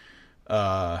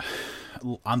on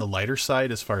the lighter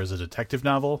side as far as a detective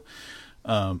novel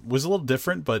was a little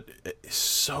different, but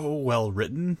so well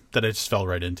written that I just fell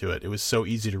right into it. It was so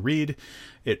easy to read.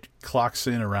 It clocks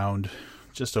in around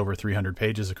just over 300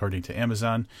 pages according to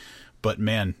Amazon. But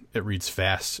man, it reads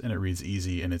fast and it reads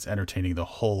easy and it's entertaining the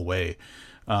whole way.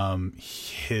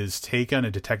 His take on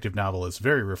a detective novel is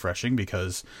very refreshing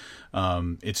because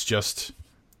it's just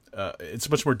it's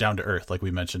much more down to earth, like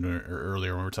we mentioned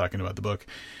earlier when we were talking about the book,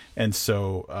 and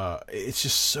so it's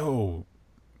just so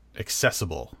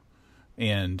accessible,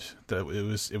 and it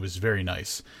was very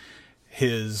nice.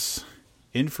 His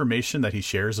information that he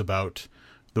shares about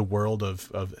the world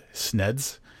of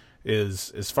SNEDs is,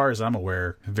 as far as I'm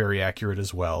aware, very accurate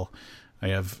as well. I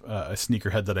have a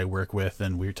sneakerhead that I work with,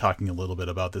 and we were talking a little bit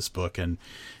about this book, and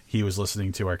he was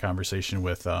listening to our conversation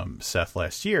with Seth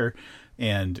last year,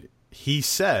 and he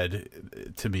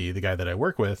said to me, the guy that I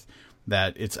work with,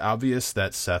 that it's obvious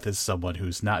that Seth is someone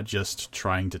who's not just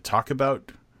trying to talk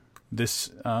about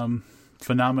this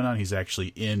phenomenon, he's actually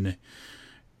in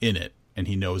it, and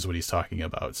he knows what he's talking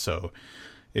about. So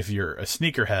if you're a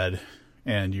sneakerhead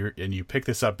and you pick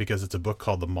this up because it's a book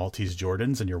called The Maltese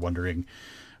Jordans, and you're wondering,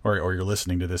 or you're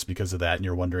listening to this because of that, and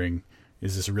you're wondering,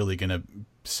 is this really going to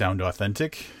sound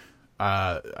authentic?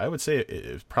 I would say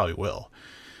it probably will.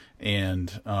 And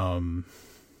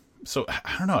so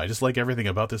I don't know, I just like everything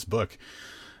about this book,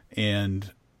 and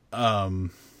the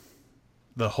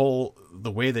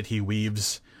way that he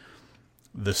weaves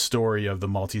the story of the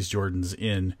Maltese Jordans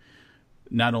in,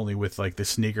 not only with like the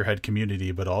sneakerhead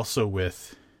community, but also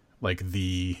with like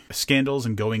the scandals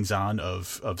and goings on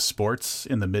of sports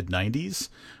in the mid 90s,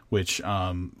 which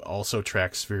also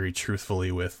tracks very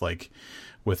truthfully with the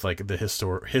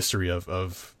history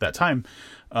of that time.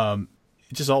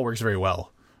 It just all works very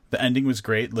well. The ending was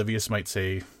great. Livius might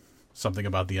say something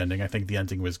about the ending. I think the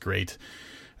ending was great,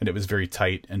 and it was very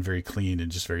tight and very clean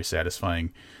and just very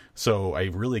satisfying. So I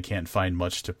really can't find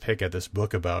much to pick at this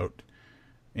book about.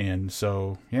 And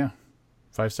so, yeah,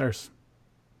 5 stars.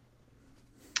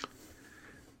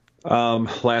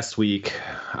 Last week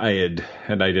I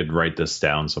did write this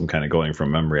down, so I'm kind of going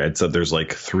from memory. I'd said there's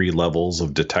like 3 levels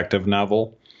of detective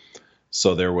novel.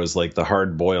 So there was like the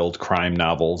hard-boiled crime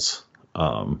novels.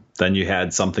 Then you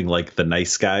had something like The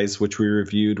Nice Guys, which we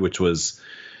reviewed, which was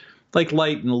like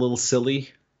light and a little silly,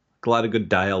 a lot of good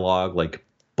dialogue, like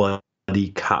buddy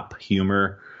cop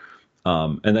humor.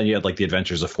 And then you had like The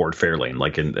Adventures of Ford Fairlane,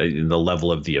 like in the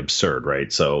level of the absurd,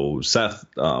 right? So Seth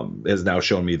has now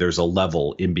shown me there's a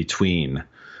level in between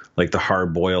like the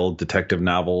hard-boiled detective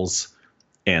novels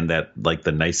and that like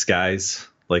The Nice Guys,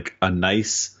 like a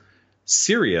nice,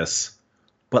 serious,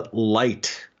 but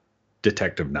light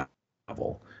detective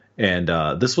novel. And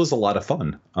this was a lot of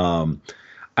fun.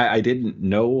 I didn't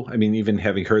know. I mean, even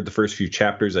having heard the first few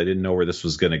chapters, I didn't know where this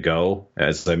was going to go.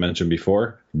 As I mentioned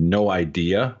before, no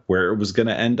idea where it was going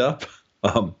to end up.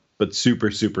 But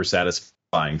super, super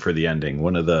satisfying for the ending.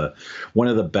 One of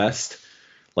the best,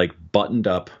 like buttoned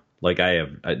up, like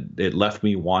it left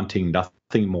me wanting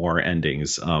nothing more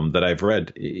endings that I've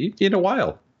read in a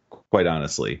while, quite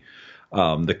honestly.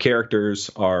 The characters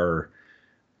are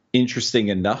interesting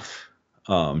enough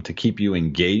to keep you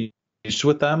engaged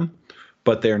with them,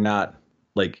 but they're not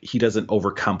like, he doesn't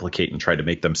overcomplicate and try to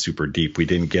make them super deep. We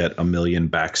didn't get a million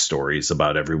backstories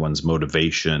about everyone's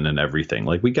motivation and everything.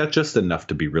 Like, we got just enough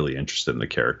to be really interested in the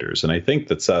characters. And I think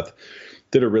that Seth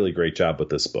did a really great job with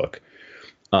this book.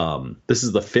 This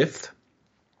is the 5th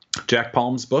Jack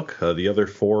Palms book. The other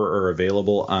 4 are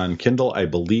available on Kindle, I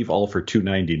believe, all for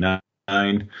 $2.99.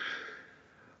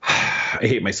 I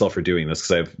hate myself for doing this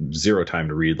because I have zero time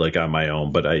to read like on my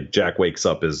own. But Jack Wakes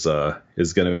Up is going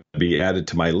to be added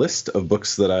to my list of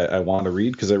books that I want to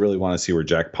read, because I really want to see where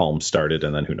Jack Palms started,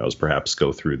 and then who knows, perhaps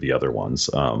go through the other ones.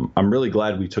 I'm really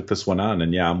glad we took this one on,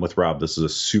 and yeah, I'm with Rob. This is a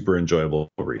super enjoyable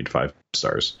read. 5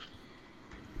 stars.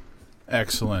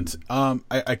 Excellent.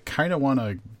 I kind of want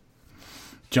to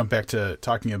jump back to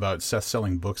talking about Seth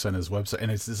selling books on his website,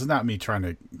 and this is not me trying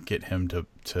to get him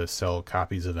to sell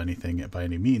copies of anything by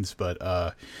any means,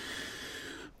 but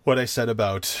what I said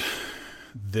about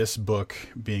this book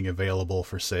being available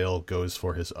for sale goes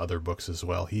for his other books as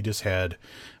well.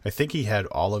 I think he had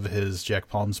all of his Jack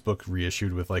Palms book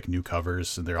reissued with like new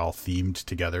covers, and they're all themed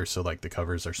together, so like the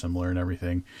covers are similar and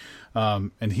everything.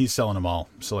 And he's selling them all,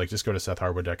 so like just go to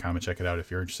SethHarwood.com and check it out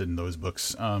if you're interested in those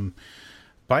books.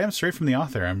 Buy them straight from the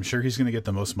author. I'm sure he's going to get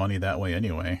the most money that way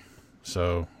anyway,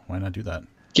 so why not do that?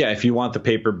 Yeah, if you want the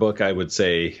paper book, I would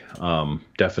say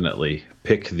definitely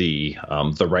pick the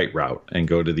right route and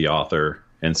go to the author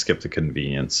and skip the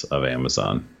convenience of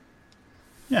Amazon.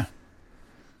 Yeah.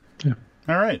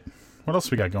 All right. What else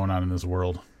we got going on in this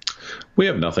world? We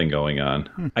have nothing going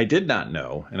on. I did not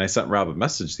know, and I sent Rob a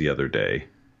message the other day,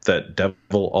 that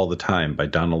Devil All the Time by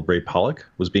Donald Ray Pollock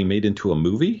was being made into a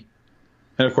movie.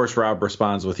 And of course, Rob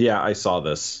responds with, "Yeah, I saw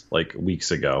this like weeks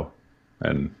ago."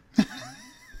 And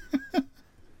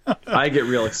I get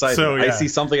real excited. So, yeah. I see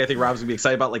something I think Rob's gonna be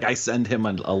excited about. Like, I send him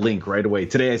a link right away.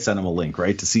 Today I sent him a link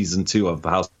right to season 2 of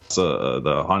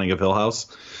the Haunting of Hill House.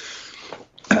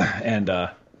 And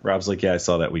Rob's like, "Yeah, I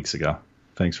saw that weeks ago."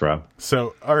 Thanks, Rob.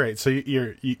 So, all right. So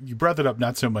you brought that up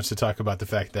not so much to talk about the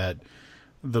fact that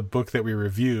the book that we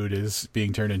reviewed is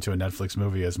being turned into a Netflix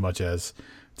movie, as much as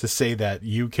to say that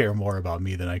you care more about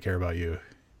me than I care about you.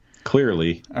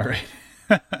 Clearly. All right.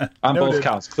 On both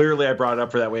counts. Clearly I brought it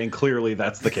up for that way, and clearly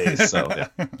that's the case. So yeah.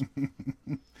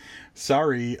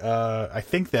 Sorry. I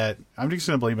think that I'm just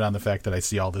going to blame it on the fact that I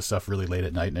see all this stuff really late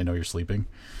at night and I know you're sleeping.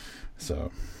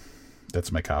 So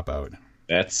that's my cop out.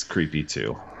 That's creepy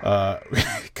too. Well,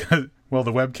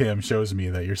 the webcam shows me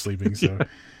that you're sleeping. So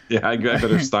yeah, I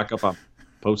better stock up on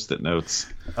Post-it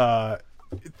notes.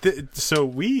 So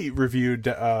we reviewed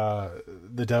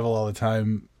The Devil All the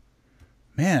Time,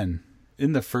 man,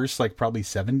 in the first like probably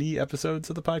 70 episodes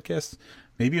of the podcast,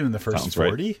 maybe even the first Sounds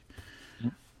 40.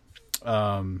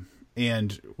 Right.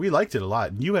 And we liked it a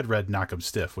lot. You had read Knock 'em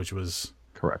Stiff, which was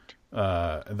correct.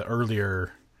 The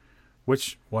earlier,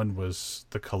 which one was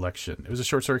the collection? It was a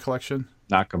short story collection.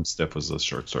 Knock 'em Stiff was a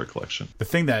short story collection.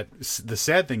 The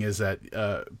sad thing is that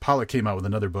Pollock came out with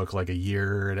another book like a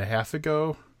year and a half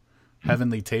ago,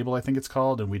 Heavenly Table, I think it's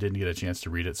called, and we didn't get a chance to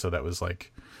read it, so that was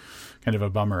like kind of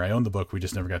a bummer. I own the book, we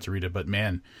just never got to read it, but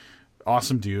man,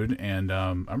 awesome dude, and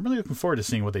I'm really looking forward to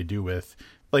seeing what they do with,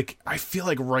 like, I feel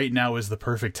like right now is the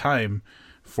perfect time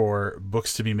for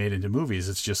books to be made into movies.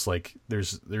 It's just like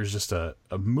there's just a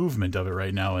movement of it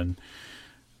right now, and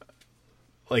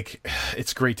like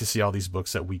it's great to see all these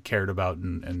books that we cared about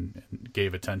and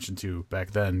gave attention to back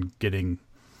then getting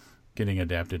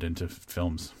adapted into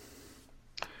films.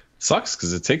 Sucks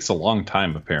because it takes a long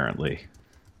time, apparently.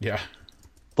 Yeah.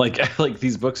 Like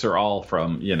these books are all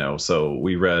from, so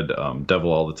we read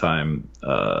Devil All the Time,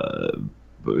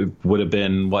 it would have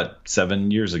been,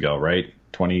 7 years ago, right?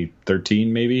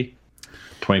 2013, maybe?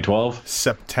 2012?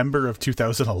 September of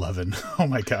 2011. Oh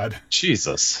my God.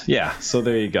 Jesus. Yeah. So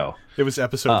there you go. It was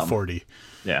episode 40.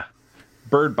 Yeah.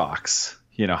 Bird Box.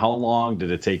 How long did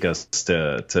it take us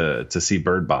to see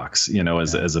Bird Box,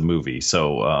 as a movie?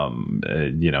 So,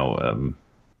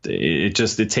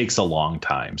 it takes a long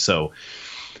time. So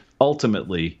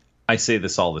ultimately, I say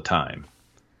this all the time,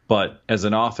 but as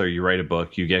an author, you write a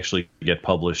book, you actually get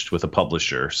published with a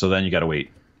publisher. So then you got to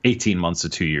wait 18 months to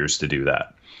 2 years to do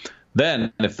that.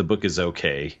 Then if the book is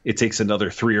okay, it takes another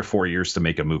 3 or 4 years to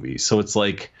make a movie. So it's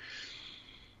like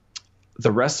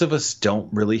the rest of us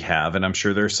don't really have, and I'm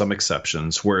sure there's some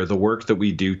exceptions, where the work that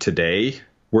we do today,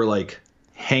 we're like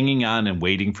hanging on and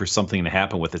waiting for something to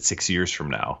happen with it 6 years from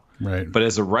now. Right. But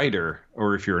as a writer,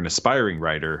 or if you're an aspiring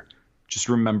writer, just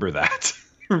remember that.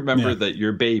 Remember that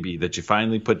your baby that you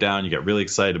finally put down, you got really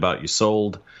excited about, you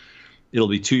sold. It'll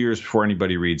be 2 years before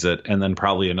anybody reads it, and then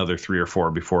probably another 3 or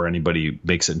 4 before anybody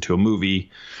makes it into a movie.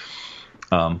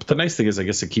 But the nice thing is, I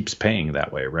guess it keeps paying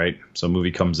that way, right? So a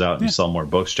movie comes out and you sell more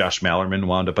books. Josh Malerman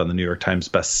wound up on the New York Times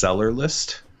bestseller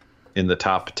list in the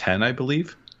top 10, I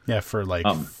believe. Yeah, for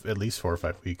at least 4 or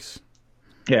 5 weeks.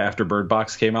 Yeah, after Bird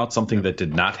Box came out, something that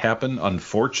did not happen,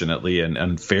 unfortunately and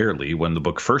unfairly, when the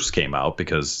book first came out,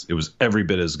 because it was every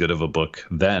bit as good of a book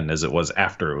then as it was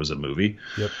after it was a movie.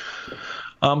 Yep.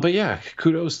 But yeah,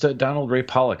 kudos to Donald Ray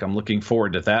Pollock. I'm looking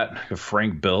forward to that.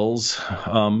 Frank Bill's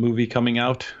movie coming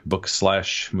out,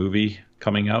 book/movie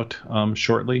coming out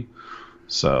shortly.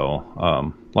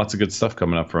 So lots of good stuff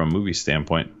coming up from a movie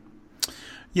standpoint.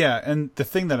 Yeah, and the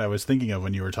thing that I was thinking of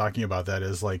when you were talking about that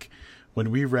is, like,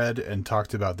 when we read and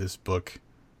talked about this book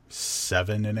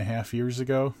 7.5 years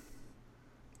ago.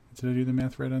 Did I do the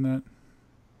math right on that?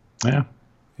 Yeah.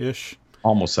 Ish.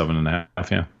 Almost 7.5,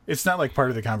 yeah. It's not like part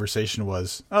of the conversation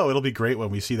was, oh, it'll be great when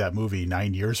we see that movie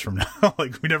 9 years from now.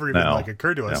 Like, we never even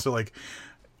occurred to us. No. So, like,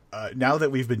 now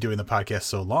that we've been doing the podcast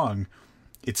so long,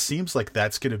 it seems like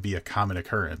that's going to be a common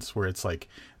occurrence where it's like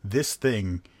this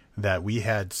thing that we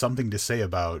had something to say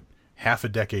about half a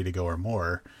decade ago or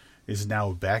more is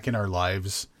now back in our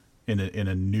lives in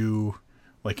a new,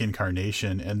 like,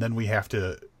 incarnation. And then we have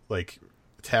to, like,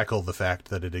 tackle the fact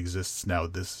that it exists now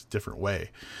this different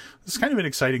way. It's kind of an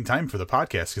exciting time for the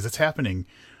podcast because it's happening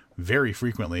very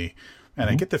frequently, and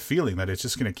I get the feeling that it's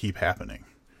just going to keep happening.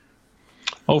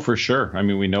 Oh, for sure. I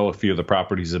mean, we know a few of the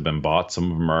properties have been bought.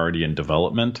 Some of them are already in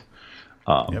development.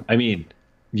 I mean,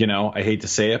 I hate to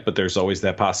say it, but there's always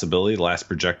that possibility. Last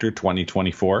Projector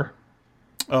 2024.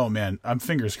 Oh man, I'm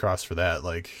fingers crossed for that.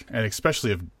 Like, and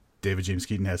especially if David James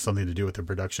Keaton has something to do with the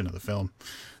production of the film.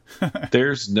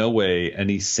 There's no way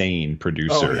any sane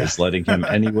producer is letting him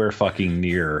anywhere fucking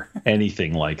near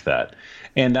anything like that.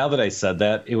 And now that I said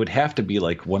that, it would have to be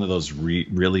like one of those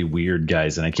really weird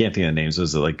guys, and I can't think of the names.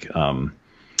 Was it like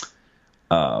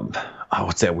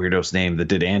what's that weirdo's name that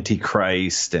did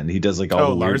Antichrist, and he does like all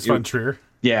the Lars von Trier.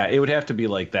 Yeah, it would have to be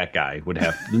like that guy. Would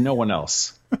have no one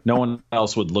else. No one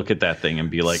else would look at that thing and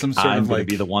be like, I'm going to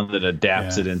be the one that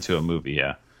adapts it into a movie.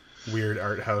 Yeah, weird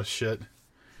art house shit.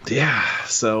 Yeah.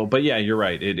 So, but yeah, you're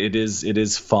right. It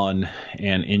is fun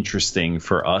and interesting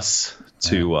for us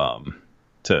to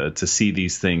see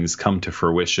these things come to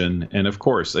fruition. And of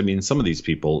course, I mean, some of these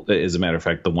people, as a matter of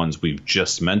fact, the ones we've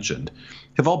just mentioned,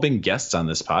 have all been guests on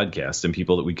this podcast and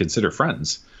people that we consider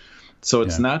friends. So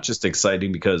it's not just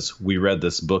exciting because we read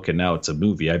this book and now it's a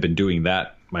movie. I've been doing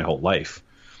that my whole life.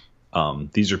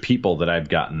 These are people that I've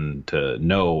gotten to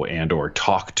know and or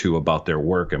talk to about their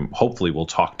work, and hopefully we'll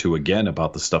talk to again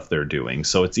about the stuff they're doing.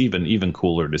 So it's even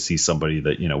cooler to see somebody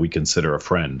that, we consider a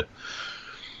friend,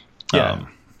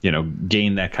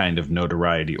 gain that kind of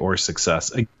notoriety or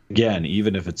success. Again,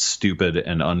 even if it's stupid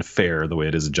and unfair the way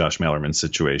it is a Josh Malerman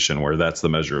situation where that's the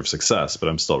measure of success, but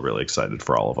I'm still really excited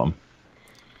for all of them.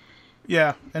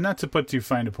 Yeah, and not to put too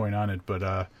fine a point on it, but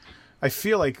I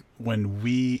feel like when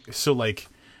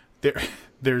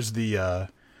there's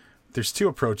two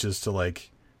approaches to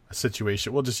like a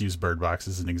situation. We'll just use Bird Box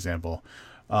as an example.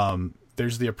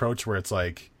 There's the approach where it's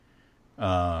like,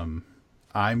 I'm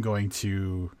going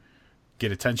to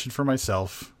get attention for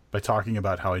myself by talking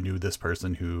about how I knew this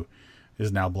person who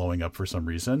is now blowing up for some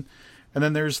reason. And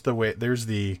then there's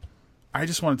I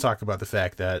just want to talk about the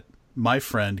fact that my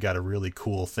friend got a really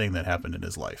cool thing that happened in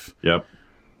his life. Yep.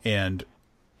 And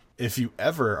if you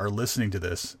ever are listening to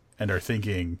this and are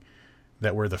thinking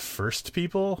that we're the first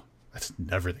people, that's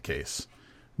never the case.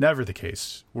 Never the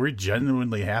case. We're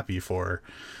genuinely happy for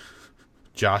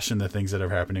Josh and the things that are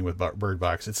happening with Bird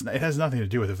Box. It has nothing to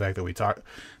do with the fact that we talk,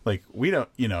 like, we don't,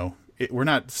 we're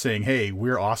not saying, hey,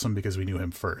 we're awesome because we knew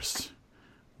him first.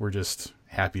 We're just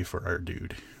happy for our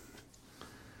dude.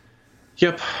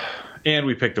 Yep. And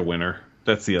we picked a winner.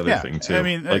 That's the other thing too. I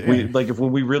mean, if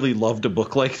when we really loved a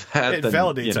book like that, it then,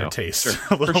 validates our taste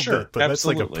a little bit. But that's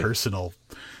like a personal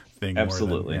thing.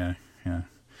 Absolutely. More than, yeah.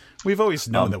 We've always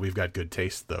known that we've got good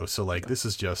taste, though. So like, this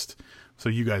is just so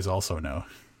you guys also know.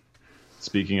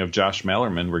 Speaking of Josh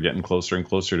Malerman, we're getting closer and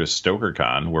closer to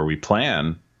StokerCon, where we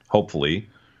plan, hopefully,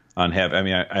 on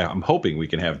I'm hoping we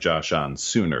can have Josh on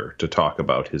sooner to talk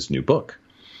about his new book,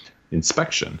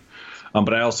 Inspection.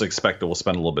 But I also expect that we'll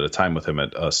spend a little bit of time with him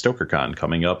at StokerCon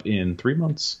coming up in 3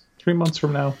 months. 3 months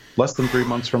from now. Less than 3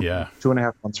 months from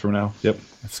 2.5 months from now. Yep.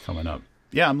 That's coming up.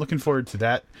 Yeah, I'm looking forward to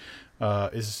that. I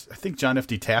think John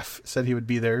F.D. Taff said he would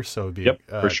be there, so it'd be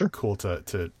for sure. Cool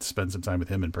to spend some time with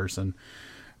him in person,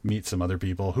 meet some other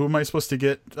people. Who am I supposed to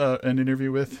get an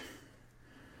interview with?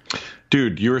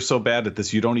 Dude, you are so bad at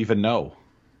this, you don't even know.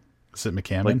 Is it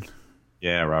McCammon?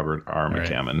 Yeah, Robert R.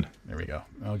 McCammon. Right. There we go.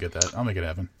 I'll get that. I'll make it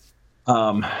happen.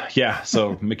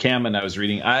 So McCammon, I was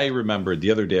reading. I remembered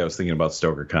the other day I was thinking about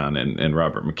StokerCon and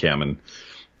Robert McCammon.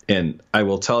 And I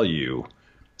will tell you,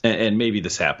 and maybe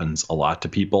this happens a lot to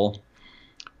people,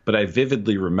 but I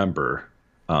vividly remember,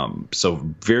 so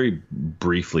very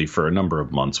briefly for a number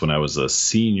of months when I was a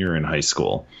senior in high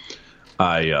school,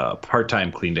 I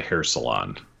part-time cleaned a hair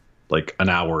salon, like an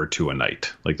hour or two a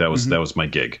night. Like that was my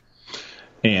gig.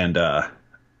 And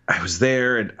I was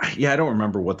there, and I don't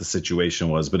remember what the situation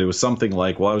was, but it was something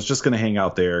like, well, I was just going to hang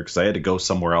out there because I had to go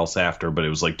somewhere else after, but it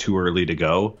was like too early to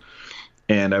go.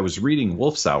 And I was reading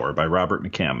Wolf's Hour by Robert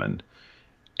McCammon.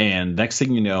 And next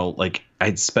thing you know, like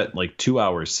I'd spent like 2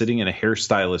 hours sitting in a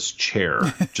hairstylist's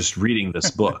chair just reading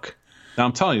this book. Now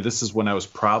I'm telling you, this is when I was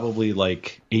probably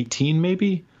like 18,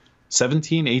 maybe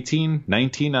 17, 18,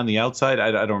 19 on the outside.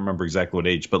 I don't remember exactly what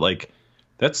age, but like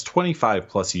that's 25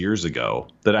 plus years ago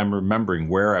that I'm remembering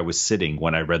where I was sitting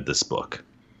when I read this book.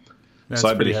 So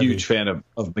I've been a huge fan of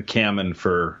McCammon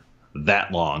for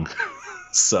that long.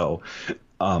 So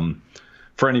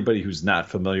for anybody who's not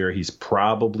familiar, he's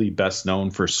probably best known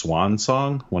for Swan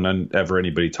Song. Whenever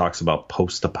anybody talks about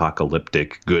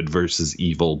post-apocalyptic good versus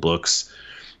evil books,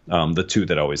 the two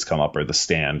that always come up are The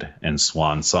Stand and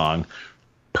Swan Song.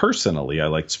 Personally, I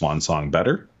liked Swan Song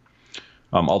better.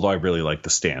 Although I really like The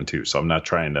Stand too, so I'm not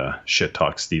trying to shit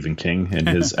talk Stephen King and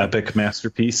his epic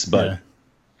masterpiece, but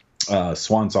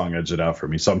Swan Song edged it out for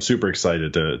me. So I'm super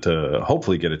excited to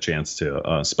hopefully get a chance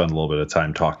to spend a little bit of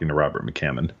time talking to Robert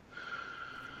McCammon.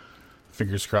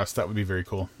 Fingers crossed. That would be very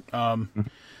cool. So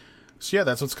yeah,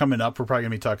 that's what's coming up. We're probably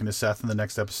gonna be talking to Seth in the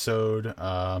next episode.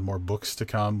 More books to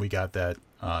come. We got that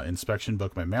Inspection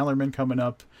book by Malerman coming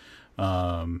up.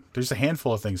 There's a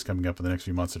handful of things coming up in the next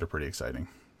few months that are pretty exciting.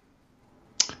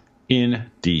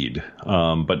 Indeed.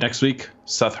 But next week,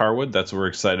 Seth Harwood, that's what we're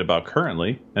excited about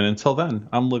currently. And until then,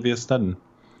 I'm Olivia Snedden.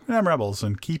 And I'm Rebels,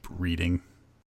 and keep reading.